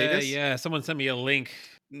 this? Did you see this? Yeah. Someone sent me a link.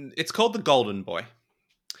 It's called the Golden Boy.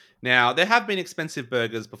 Now, there have been expensive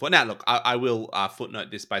burgers before. Now, look, I will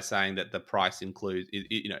footnote this by saying that the price includes,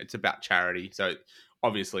 it's about charity. So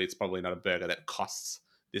obviously, it's probably not a burger that costs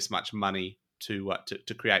this much money to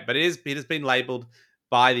create. But it has been labeled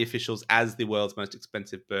by the officials as the world's most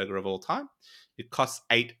expensive burger of all time. It costs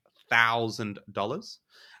 $8,000.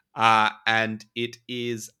 And it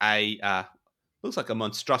is looks like a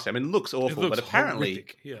monstrosity. I mean, it looks awful, but apparently,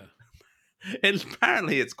 horrific.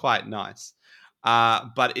 it's quite nice.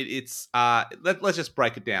 But let's just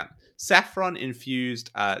break it down. Saffron infused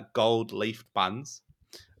gold leaf buns.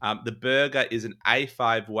 The burger is an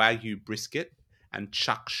A5 Wagyu brisket and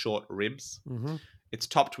chuck short ribs. Mm-hmm. It's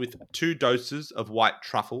topped with 2 doses of white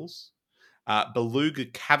truffles, beluga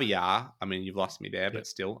caviar. I mean, you've lost me there, but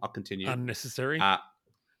still, I'll continue. Unnecessary.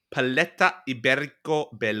 Paleta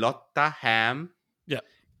Iberico Bellota ham. Yeah.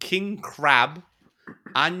 King crab.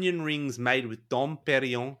 Onion rings made with Dom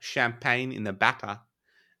Perignon champagne in the batter.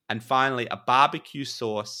 And finally, a barbecue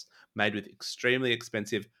sauce made with extremely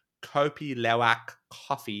expensive Kopi Luwak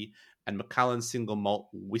coffee and Macallan single malt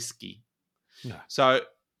whiskey. No. So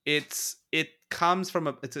it comes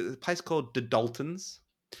from it's a place called the Daltons.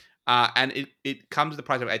 And it comes to the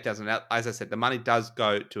price of $8,000. As I said, the money does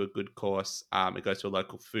go to a good cause. It goes to a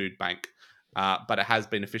local food bank. But it has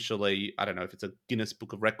been officially, I don't know if it's a Guinness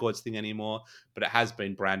Book of Records thing anymore, but it has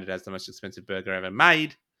been branded as the most expensive burger ever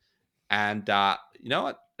made. And you know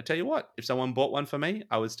what? I tell you what, if someone bought one for me,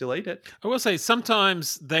 I would still eat it. I will say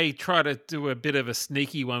sometimes they try to do a bit of a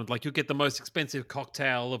sneaky one. Like you'll get the most expensive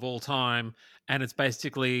cocktail of all time, and it's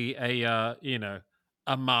basically a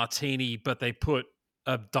martini, but they put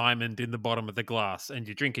a diamond in the bottom of the glass, and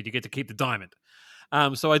you drink it. You get to keep the diamond.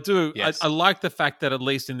 So I do. Yes. I like the fact that at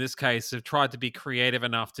least in this case, they've tried to be creative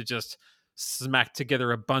enough to just smack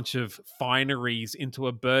together a bunch of fineries into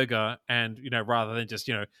a burger, and rather than just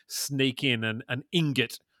sneak in an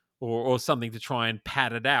ingot or something to try and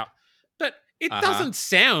pad it out. But it doesn't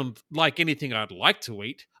sound like anything I'd like to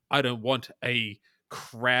eat. I don't want a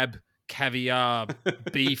crab caviar,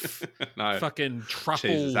 beef, No. fucking truffle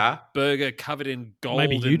Cheeses, huh? burger covered in gold.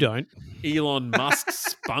 Maybe you and don't. Elon Musk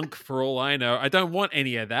spunk, for all I know. I don't want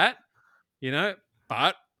any of that,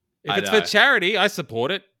 but if I it's know. for charity, I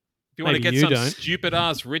support it. If you want to Maybe get you some don't. stupid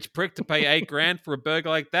ass rich prick to pay $8,000 for a burger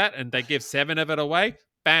like that and they give 7 of it away,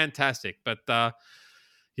 fantastic. But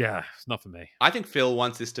yeah, it's not for me. I think Phil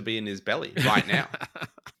wants this to be in his belly right now.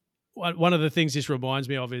 One of the things this reminds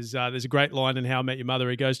me of is there's a great line in How I Met Your Mother.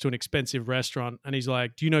 He goes to an expensive restaurant and he's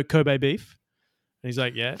like, "Do you know Kobe beef?" And he's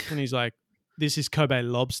like, "Yeah." And he's like, "This is Kobe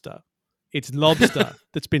lobster. It's lobster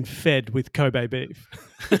that's been fed with Kobe beef."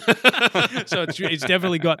 So it's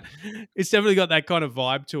definitely got that kind of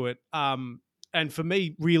vibe to it. And for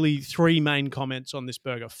me, really, 3 main comments on this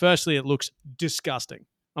burger. Firstly, it looks disgusting.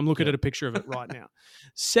 I'm looking at a picture of it right now.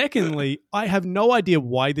 Secondly, I have no idea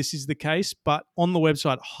why this is the case, but on the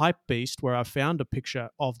website Hypebeast, where I found a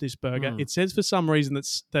picture of this burger, it says for some reason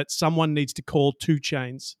that someone needs to call 2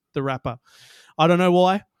 Chainz, the rapper. I don't know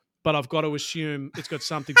why, but I've got to assume it's got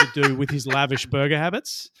something to do with his lavish burger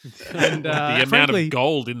habits. And the amount of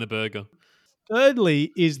gold in the burger.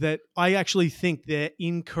 Thirdly, is that I actually think they're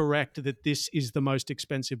incorrect that this is the most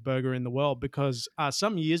expensive burger in the world, because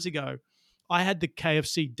some years ago, I had the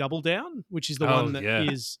KFC Double Down, which is the one that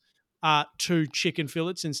is 2 chicken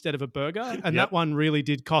fillets instead of a burger. And that one really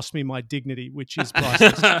did cost me my dignity, which is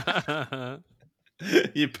priceless.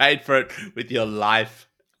 You paid for it with your life.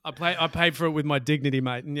 I paid for it with my dignity,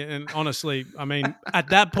 mate. And honestly, I mean, at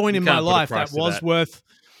that point in can't my put a life, price that to was that. worth...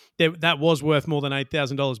 That was worth more than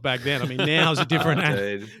 $8,000 back then. I mean, now it's a different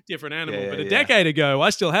Dude. animal. Yeah, but a yeah. decade ago,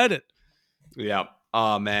 I still had it. Yeah.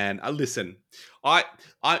 Oh man. Listen, I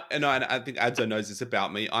think Adzo knows this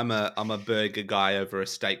about me. I'm a burger guy over a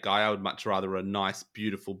steak guy. I would much rather a nice,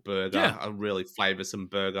 beautiful burger, a really flavoursome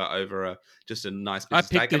burger over just a nice piece I of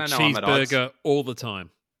steak. pick the And I know I'm at odds. cheeseburger all the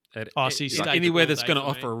time. Steak Anywhere all that's day going to for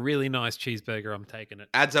me. offer a really nice cheeseburger, I'm taking it.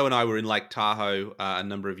 Adzo and I were in Lake Tahoe a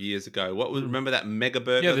number of years ago. Remember that mega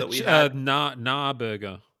burger that we had? Nah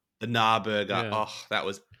burger. The Nah burger. Yeah. Oh, that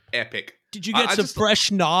was epic. Did you get I some just- fresh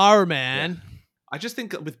gnar, man? I just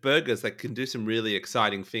think with burgers, they can do some really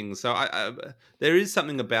exciting things. So there is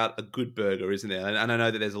something about a good burger, isn't there? And I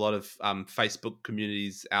know that there's a lot of Facebook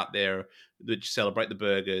communities out there which celebrate the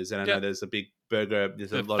burgers. And I know there's a big burger.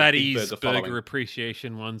 There's a lot of big burger following. Burger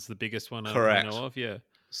Appreciation one's the biggest one I know of. Yeah.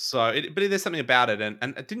 So, but there's something about it.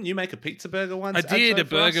 And didn't you make a pizza burger once? I did Adzo, a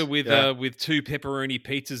for us? burger with 2 pepperoni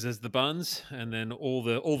pizzas as the buns, and then all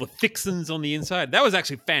the fixins on the inside. That was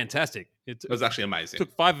actually fantastic. It was actually amazing.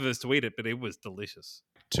 Took 5 of us to eat it, but it was delicious.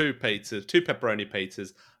 2 pizzas, 2 pepperoni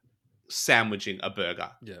pizzas, sandwiching a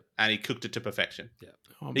burger. Yeah. And he cooked it to perfection. Yeah.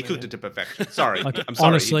 Oh, He man. cooked it to perfection. Sorry. Like, I'm sorry.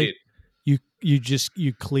 honestly, He did.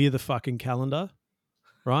 you clear the fucking calendar,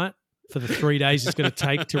 right? For the 3 days it's going to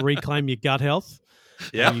take to reclaim your gut health.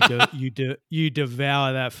 Yeah. And you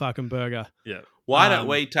devour that fucking burger. Yeah. Why don't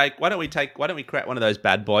we create one of those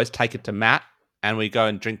bad boys, take it to Matt, and we go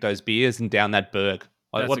and drink those beers and down that burg.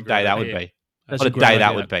 That's What a a great day that idea. would be. That's What a a great day that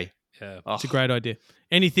idea. would be. Yeah. Oh. It's a great idea.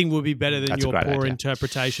 Anything will be better than That's a your great poor idea.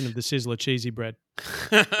 interpretation of the Sizzler cheesy bread.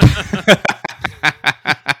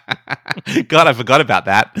 God, I forgot about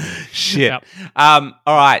that. Shit. Yep. All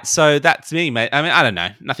right, so that's me, mate. I mean, I don't know.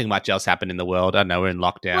 Nothing much else happened in the world. I don't know. We're in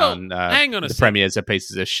lockdown. Well, hang on a The sec. premiers are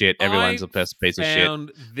pieces of shit. Everyone's a piece of shit.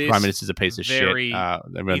 Found this Prime Minister's a piece of shit. very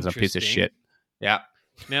Everyone's a piece of interesting. shit. Yeah.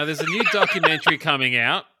 Now, there's a new documentary coming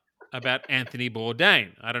out about Anthony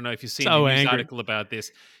Bourdain. I don't know if you've seen So the news angry. article about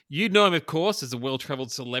this. You know him, of course, as a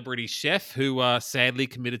well-traveled celebrity chef who sadly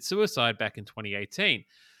committed suicide back in 2018.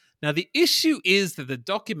 Now, the issue is that the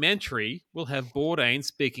documentary will have Bourdain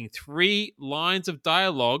speaking 3 lines of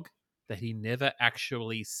dialogue that he never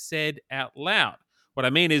actually said out loud. What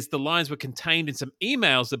I mean is the lines were contained in some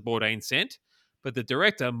emails that Bourdain sent, but the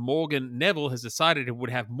director, Morgan Neville, has decided it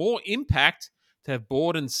would have more impact to have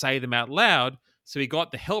Bourdain say them out loud, so he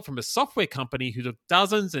got the help from a software company who took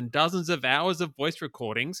dozens and dozens of hours of voice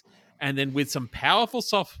recordings and then with some powerful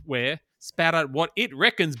software spat out what it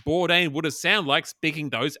reckons Bourdain would have sounded like speaking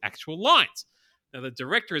those actual lines. Now, the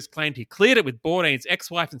director has claimed he cleared it with Bourdain's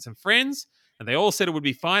ex-wife and some friends, and they all said it would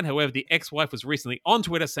be fine. However, the ex-wife was recently on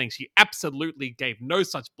Twitter saying she absolutely gave no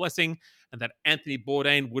such blessing and that Anthony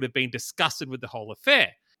Bourdain would have been disgusted with the whole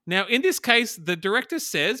affair. Now, in this case, the director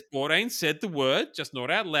says Bourdain said the word, just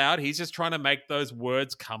not out loud. He's just trying to make those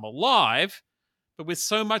words come alive. But with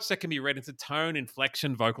so much that can be read into tone,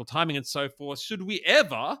 inflection, vocal timing, and so forth, should we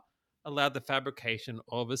ever allow the fabrication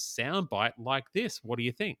of a soundbite like this? What do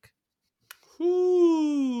you think?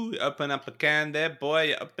 Ooh, open up a can there,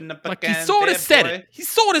 boy. Open up a Like can he sort there, of said boy. it. He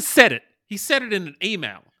sort of said it. He said it in an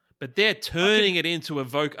email. but they're turning it into a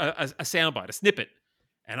soundbite, a snippet,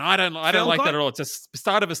 and I don't Phil, like that at all. It's a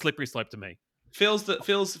start of a slippery slope to me. Phil's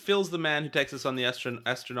the man who takes us on the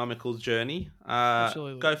astronomical journey.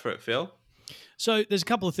 Absolutely. Go for it, Phil. So there's a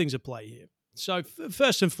couple of things at play here. So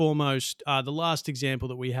first and foremost, the last example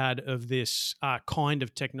that we had of this kind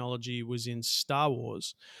of technology was in Star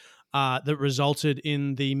Wars, that resulted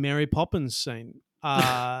in the Mary Poppins scene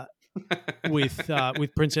with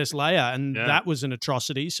Princess Leia, and that was an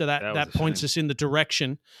atrocity. So that points us in the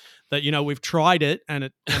direction that we've tried it and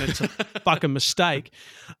it's a fucking mistake.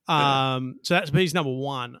 So that's piece number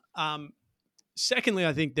one. Secondly,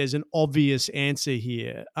 I think there's an obvious answer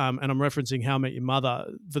here, and I'm referencing How I Met Your Mother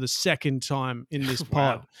for the second time in this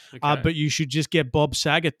pod. Okay. But you should just get Bob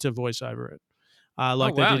Saget to voice over it,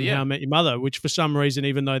 they did in How I Met Your Mother, which for some reason,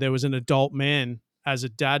 even though there was an adult man as a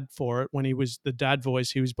dad for it, when he was the dad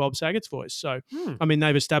voice, he was Bob Saget's voice. So, I mean,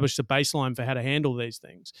 they've established a baseline for how to handle these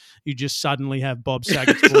things. You just suddenly have Bob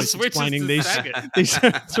Saget's voice explaining these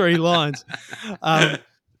 3 lines.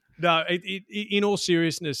 No, in all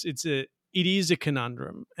seriousness, it is a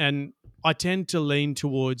conundrum, and I tend to lean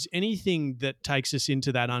towards anything that takes us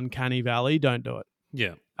into that uncanny valley. Don't do it.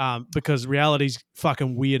 Yeah. Because reality's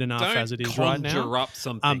fucking weird enough as it is right now. Conjure up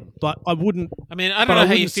something. But I wouldn't. I mean, I don't know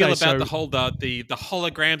how you feel about the whole the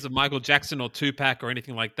holograms of Michael Jackson or Tupac or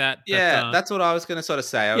anything like that. Yeah, that's what I was going to sort of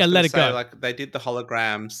say. Let it go. Like they did the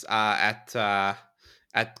holograms at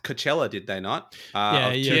Coachella, did they not?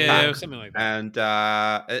 Yeah, something like that. And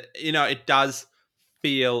it does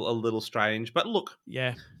feel a little strange. But look,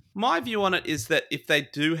 my view on it is that if they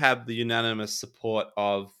do have the unanimous support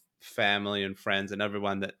of family and friends and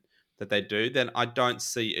everyone that they do, then I don't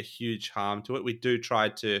see a huge harm to it. We do try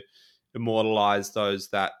to immortalize those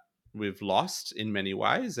that we've lost in many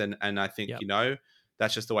ways, and I think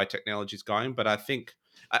that's just the way technology is going. But I think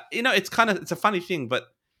it's a funny thing, but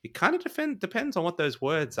it kind of depends on what those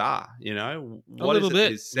words are. What is it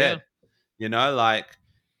that is said. Like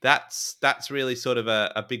that's really sort of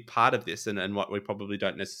a big part of this, and what we probably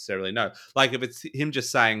don't necessarily know. Like if it's him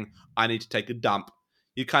just saying, "I need to take a dump,"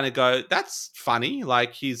 you kind of go, that's funny.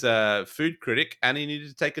 Like he's a food critic and he needed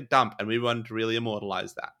to take a dump, and we wanted to really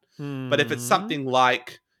immortalize that. But if it's something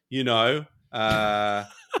like, really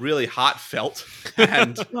heartfelt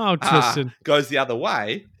and goes the other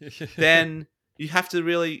way, then you have to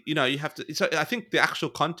really, So I think the actual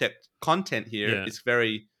content here is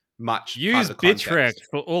very much use Bittrex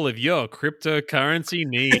for all of your cryptocurrency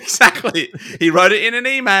needs. Exactly. He wrote it in an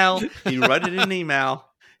email.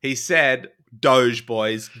 He said, Doge,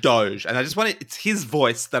 boys, Doge. And I just it's his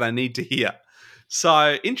voice that I need to hear.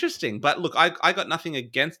 So interesting. But look, I got nothing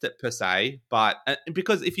against it per se, but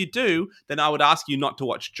because if you do, then I would ask you not to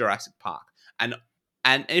watch Jurassic Park. And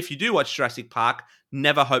if you do watch Jurassic Park,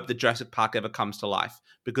 never hope that Jurassic Park ever comes to life.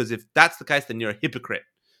 Because if that's the case, then you're a hypocrite.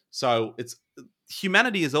 So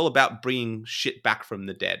humanity is all about bringing shit back from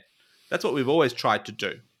the dead. That's what we've always tried to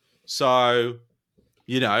do. So,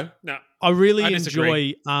 No, I really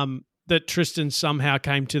enjoy that Tristan somehow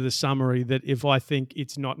came to the summary that if I think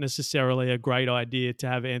it's not necessarily a great idea to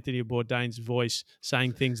have Anthony Bourdain's voice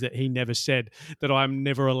saying things that he never said, that I'm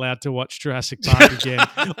never allowed to watch Jurassic Park again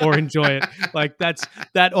or enjoy it. Like that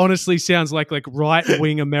honestly sounds like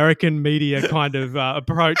right-wing American media kind of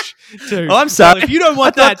approach to. Oh, I'm sorry. Well, if you don't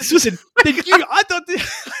want that, I thought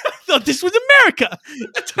this was America.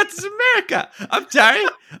 I thought this was America. I'm sorry.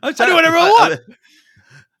 I do whatever I want.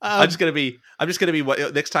 I'm just gonna be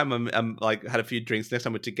next time I'm like had a few drinks. Next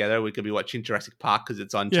time we're together, we're gonna be watching Jurassic Park because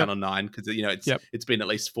it's on Channel 9 because it's been at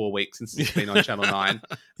least 4 weeks since it's been on Channel 9.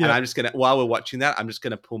 And I'm just gonna, while we're watching that, I'm just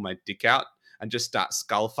gonna pull my dick out and just start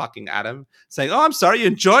skull fucking at him, saying, "Oh, I'm sorry, you're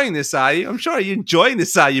enjoying this, are you? I'm sure you're enjoying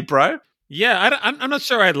this, are you, bro?" Yeah, I'm not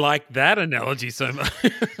sure I like that analogy so much.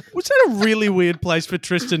 Was that a really weird place for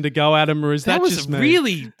Tristan to go at him, or is that was just me?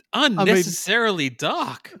 Really unnecessarily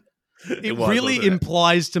dark? It really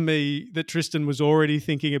implies to me that Tristan was already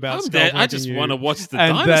thinking about skull-fucking I just want to watch the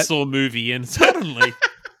dinosaur movie, and suddenly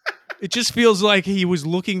it just feels like he was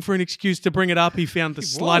looking for an excuse to bring it up. He found the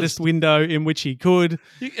slightest window in which he could.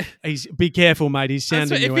 Be careful, mate. He's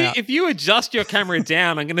sounding you out. If you adjust your camera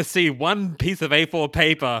down, I'm going to see one piece of A4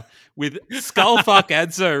 paper with "Skullfuck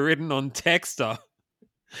Adzo" written on Texter,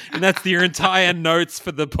 and that's your entire notes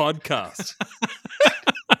for the podcast.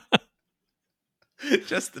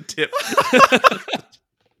 Just the tip.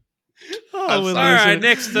 All right,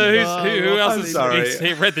 next, who else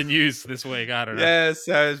has read the news this week? I don't know. Yes,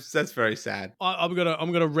 that's very sad. I'm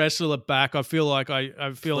gonna wrestle it back. I feel like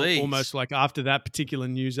I feel almost like after that particular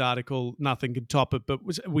news article, nothing could top it. But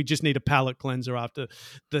we just need a palate cleanser after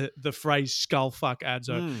the phrase "skull fuck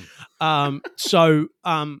Adzo."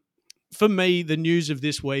 for me, the news of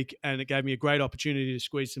this week, and it gave me a great opportunity to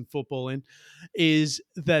squeeze some football in, is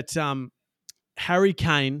that Harry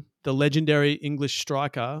Kane, the legendary English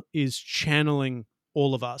striker, is channeling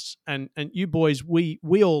all of us. And you boys, we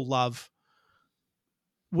all love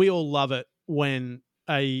it when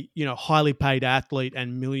a highly paid athlete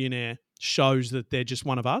and millionaire shows that they're just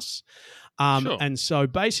one of us. Sure. And so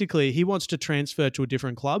basically, he wants to transfer to a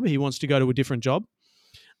different club. He wants to go to a different job.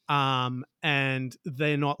 And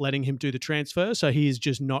they're not letting him do the transfer, so he's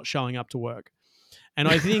just not showing up to work. And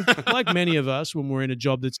I think, like many of us, when we're in a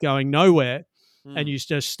job that's going nowhere, and you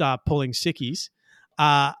just start pulling sickies,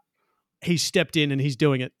 he stepped in and he's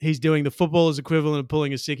doing it. He's doing the footballer's equivalent of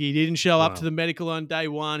pulling a sickie. He didn't show up to the medical on day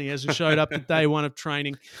one. He hasn't showed up to day one of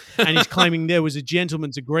training, and he's claiming there was a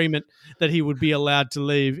gentleman's agreement that he would be allowed to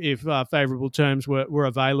leave if favourable terms were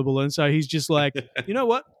available. And so he's just like, you know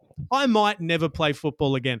what? I might never play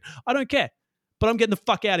football again. I don't care, but I'm getting the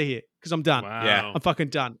fuck out of here because I'm done. Wow. Yeah. I'm fucking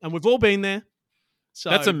done. And we've all been there.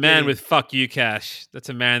 So That's a man with fuck you cash. That's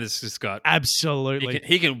a man that's just got... Absolutely.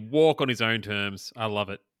 He can walk on his own terms. I love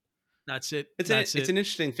it. That's it. It's an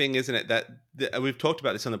interesting thing, isn't it? That we've talked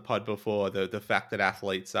about this on the pod before. The fact that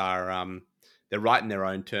athletes are they're writing their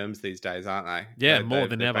own terms these days, aren't they? Yeah, more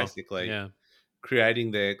than ever. Basically,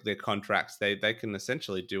 creating their contracts. They can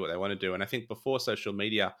essentially do what they want to do. And I think before social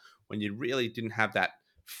media, when you really didn't have that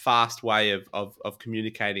fast way of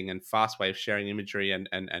communicating and fast way of sharing imagery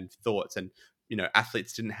and thoughts, and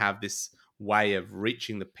athletes didn't have this way of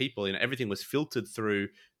reaching the people. Everything was filtered through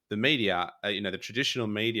the media, the traditional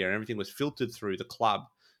media, and everything was filtered through the club.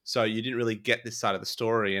 So you didn't really get this side of the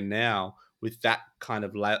story. And now with that kind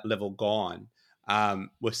of level gone,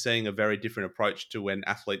 we're seeing a very different approach to when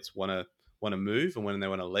athletes want to move, and when they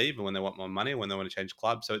want to leave, and when they want more money, and when they want to change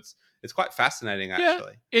clubs. So it's quite fascinating,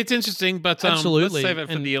 actually. Yeah, it's interesting, but Absolutely. Let's save it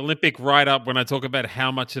for the Olympic write-up when I talk about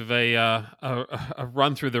how much of a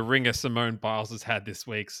run through the ringer Simone Biles has had this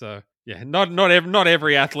week. So yeah, not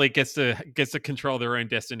every athlete gets to control their own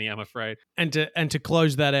destiny, I'm afraid. And to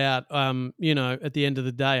close that out, at the end of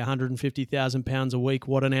the day, £150,000 a week,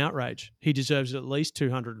 what an outrage! He deserves at least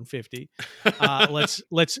 250.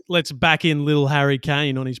 Let's back in little Harry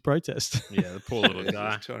Kane on his protest. Yeah, the poor little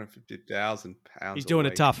guy. £250,000. He's doing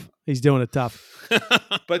it tough. He's doing it tough.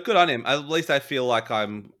 But good on him. At least I feel like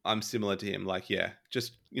I'm similar to him. Like, yeah,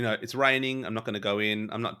 just it's raining. I'm not going to go in.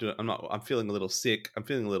 I'm feeling a little sick. I'm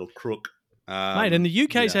feeling a little crook. Mate, and the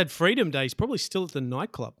UK's had Freedom Day. He's probably still at the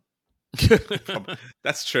nightclub.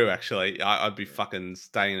 That's true, actually. I'd be fucking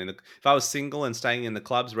staying in if I was single and staying in the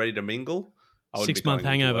clubs ready to mingle, I would 6-month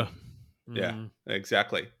hangover. Yeah,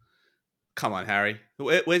 exactly. Come on, Harry.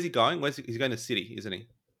 Where's he going? He's going to City, isn't he?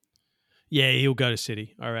 Yeah, he'll go to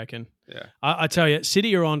City, I reckon. Yeah. I tell you,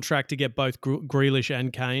 City are on track to get both Grealish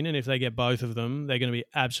and Kane, and if they get both of them, they're going to be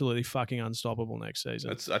absolutely fucking unstoppable next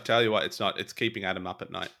season. I tell you what, it's keeping Adam up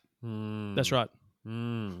at night. That's right.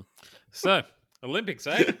 So, Olympics,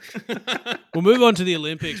 eh? We'll move on to the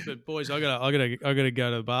Olympics, but boys, I gotta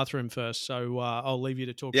go to the bathroom first, so I'll leave you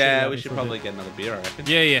to talk. Yeah, we should probably get another beer, I reckon.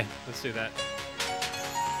 Yeah, let's do that.